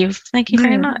 thank you. Thank you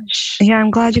very much. Yeah,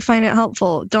 I'm glad you find it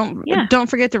helpful. Don't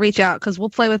forget to reach out, because we'll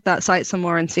play with that site some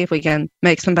more and see if we can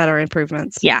make some better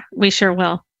improvements. Yeah, we sure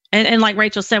will. And like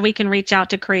Rachel said, we can reach out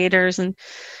to creators and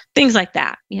things like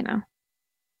that,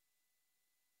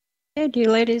 Hey, do you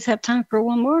ladies have time for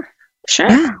one more? Sure.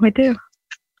 Yeah, we do.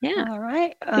 Yeah. All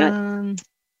right.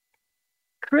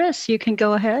 Chris, you can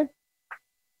go ahead.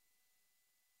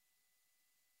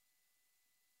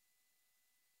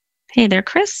 Hey there,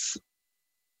 Chris.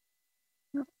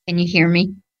 Can you hear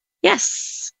me?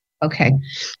 Yes. Okay.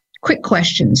 Quick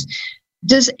questions.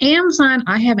 Does Amazon,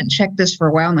 I haven't checked this for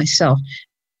a while myself,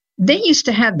 they used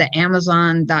to have the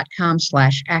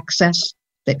Amazon.com/access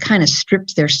that kind of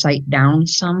stripped their site down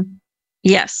some.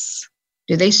 Yes.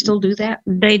 Do they still do that?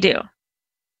 They do.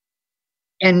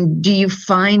 And do you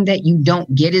find that you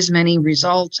don't get as many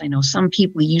results? I know some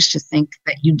people used to think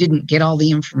that you didn't get all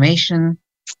the information.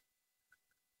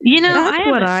 That's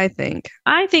what I think.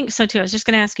 I think so too. I was just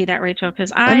going to ask you that, Rachel,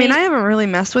 because I haven't really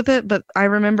messed with it, but I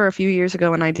remember a few years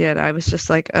ago when I did, I was just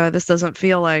like, this doesn't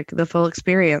feel like the full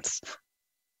experience.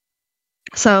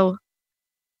 So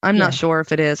I'm not sure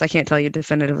if it is. I can't tell you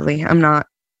definitively. I'm not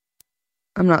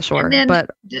sure. Then, but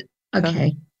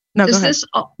okay. No,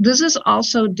 does this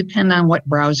also depend on what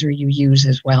browser you use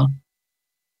as well?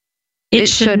 It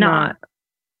should not.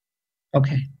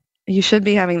 Okay. You should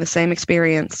be having the same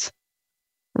experience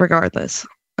regardless.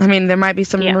 I mean, there might be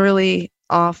some really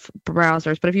off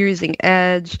browsers, but if you're using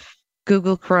Edge,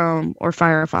 Google Chrome, or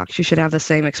Firefox, you should have the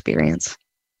same experience.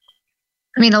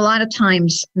 I mean, a lot of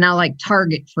times now, like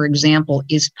Target, for example,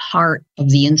 is part of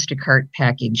the Instacart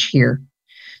package here.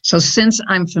 So since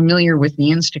I'm familiar with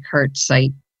the Instacart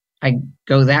site, I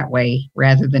go that way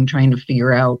rather than trying to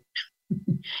figure out,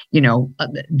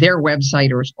 their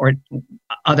website or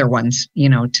other ones,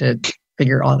 to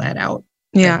figure all that out.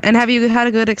 Yeah. And have you had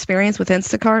a good experience with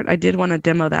Instacart? I did want to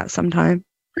demo that sometime.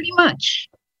 Pretty much.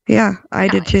 Yeah, I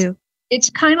did too. It's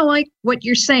kind of like what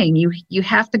you're saying. You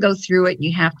have to go through it.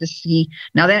 You have to see.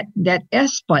 Now that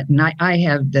S button, I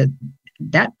have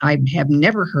that I have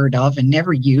never heard of and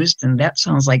never used, and that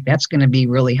sounds like that's going to be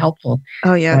really helpful.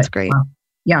 Oh yeah, that's great.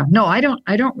 Yeah, no, I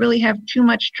don't really have too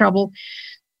much trouble.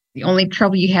 The only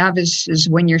trouble you have is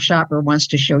when your shopper wants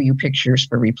to show you pictures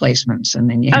for replacements, and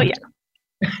then you have to.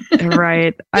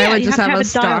 Right. I would just have a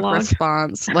stock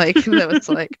response like that was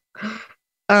like,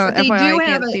 FYI, I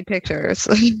can't see pictures.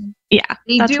 Yeah,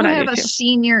 they do have a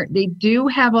senior. They do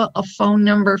have a phone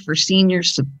number for senior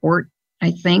support.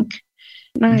 I think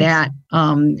that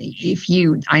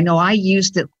I know I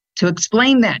used it to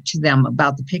explain that to them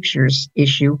about the pictures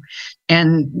issue,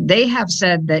 and they have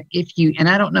said that and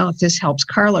I don't know if this helps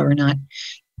Carla or not.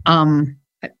 I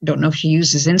don't know if she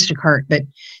uses Instacart, but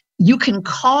you can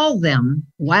call them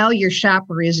while your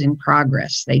shopper is in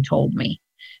progress. They told me,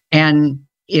 and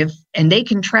they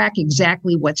can track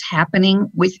exactly what's happening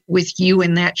with you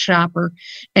in that shopper.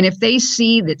 And if they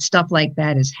see that stuff like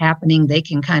that is happening, they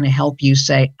can kind of help you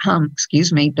say,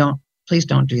 excuse me, please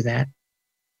don't do that.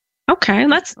 Okay.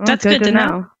 That's good to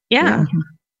know. Yeah.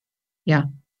 Yeah.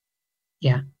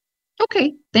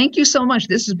 Okay. Thank you so much.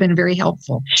 This has been very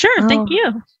helpful. Sure. Thank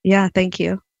you. Yeah. Thank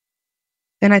you.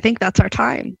 And I think that's our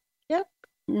time. Yep.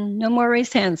 No more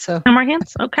raised hands. So no more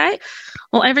hands. Okay.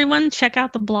 Well, everyone check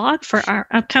out the blog for our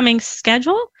upcoming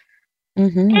schedule.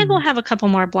 Mm-hmm. And we'll have a couple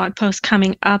more blog posts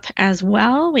coming up as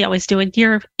well. We always do a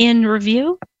year in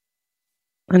review.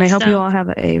 And I hope you all have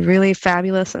a really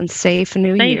fabulous and safe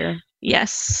new year.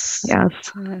 Yes.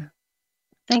 Yes.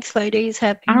 Thanks, ladies.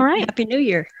 Happy New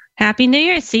Year. Happy New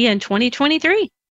Year. See you in 2023.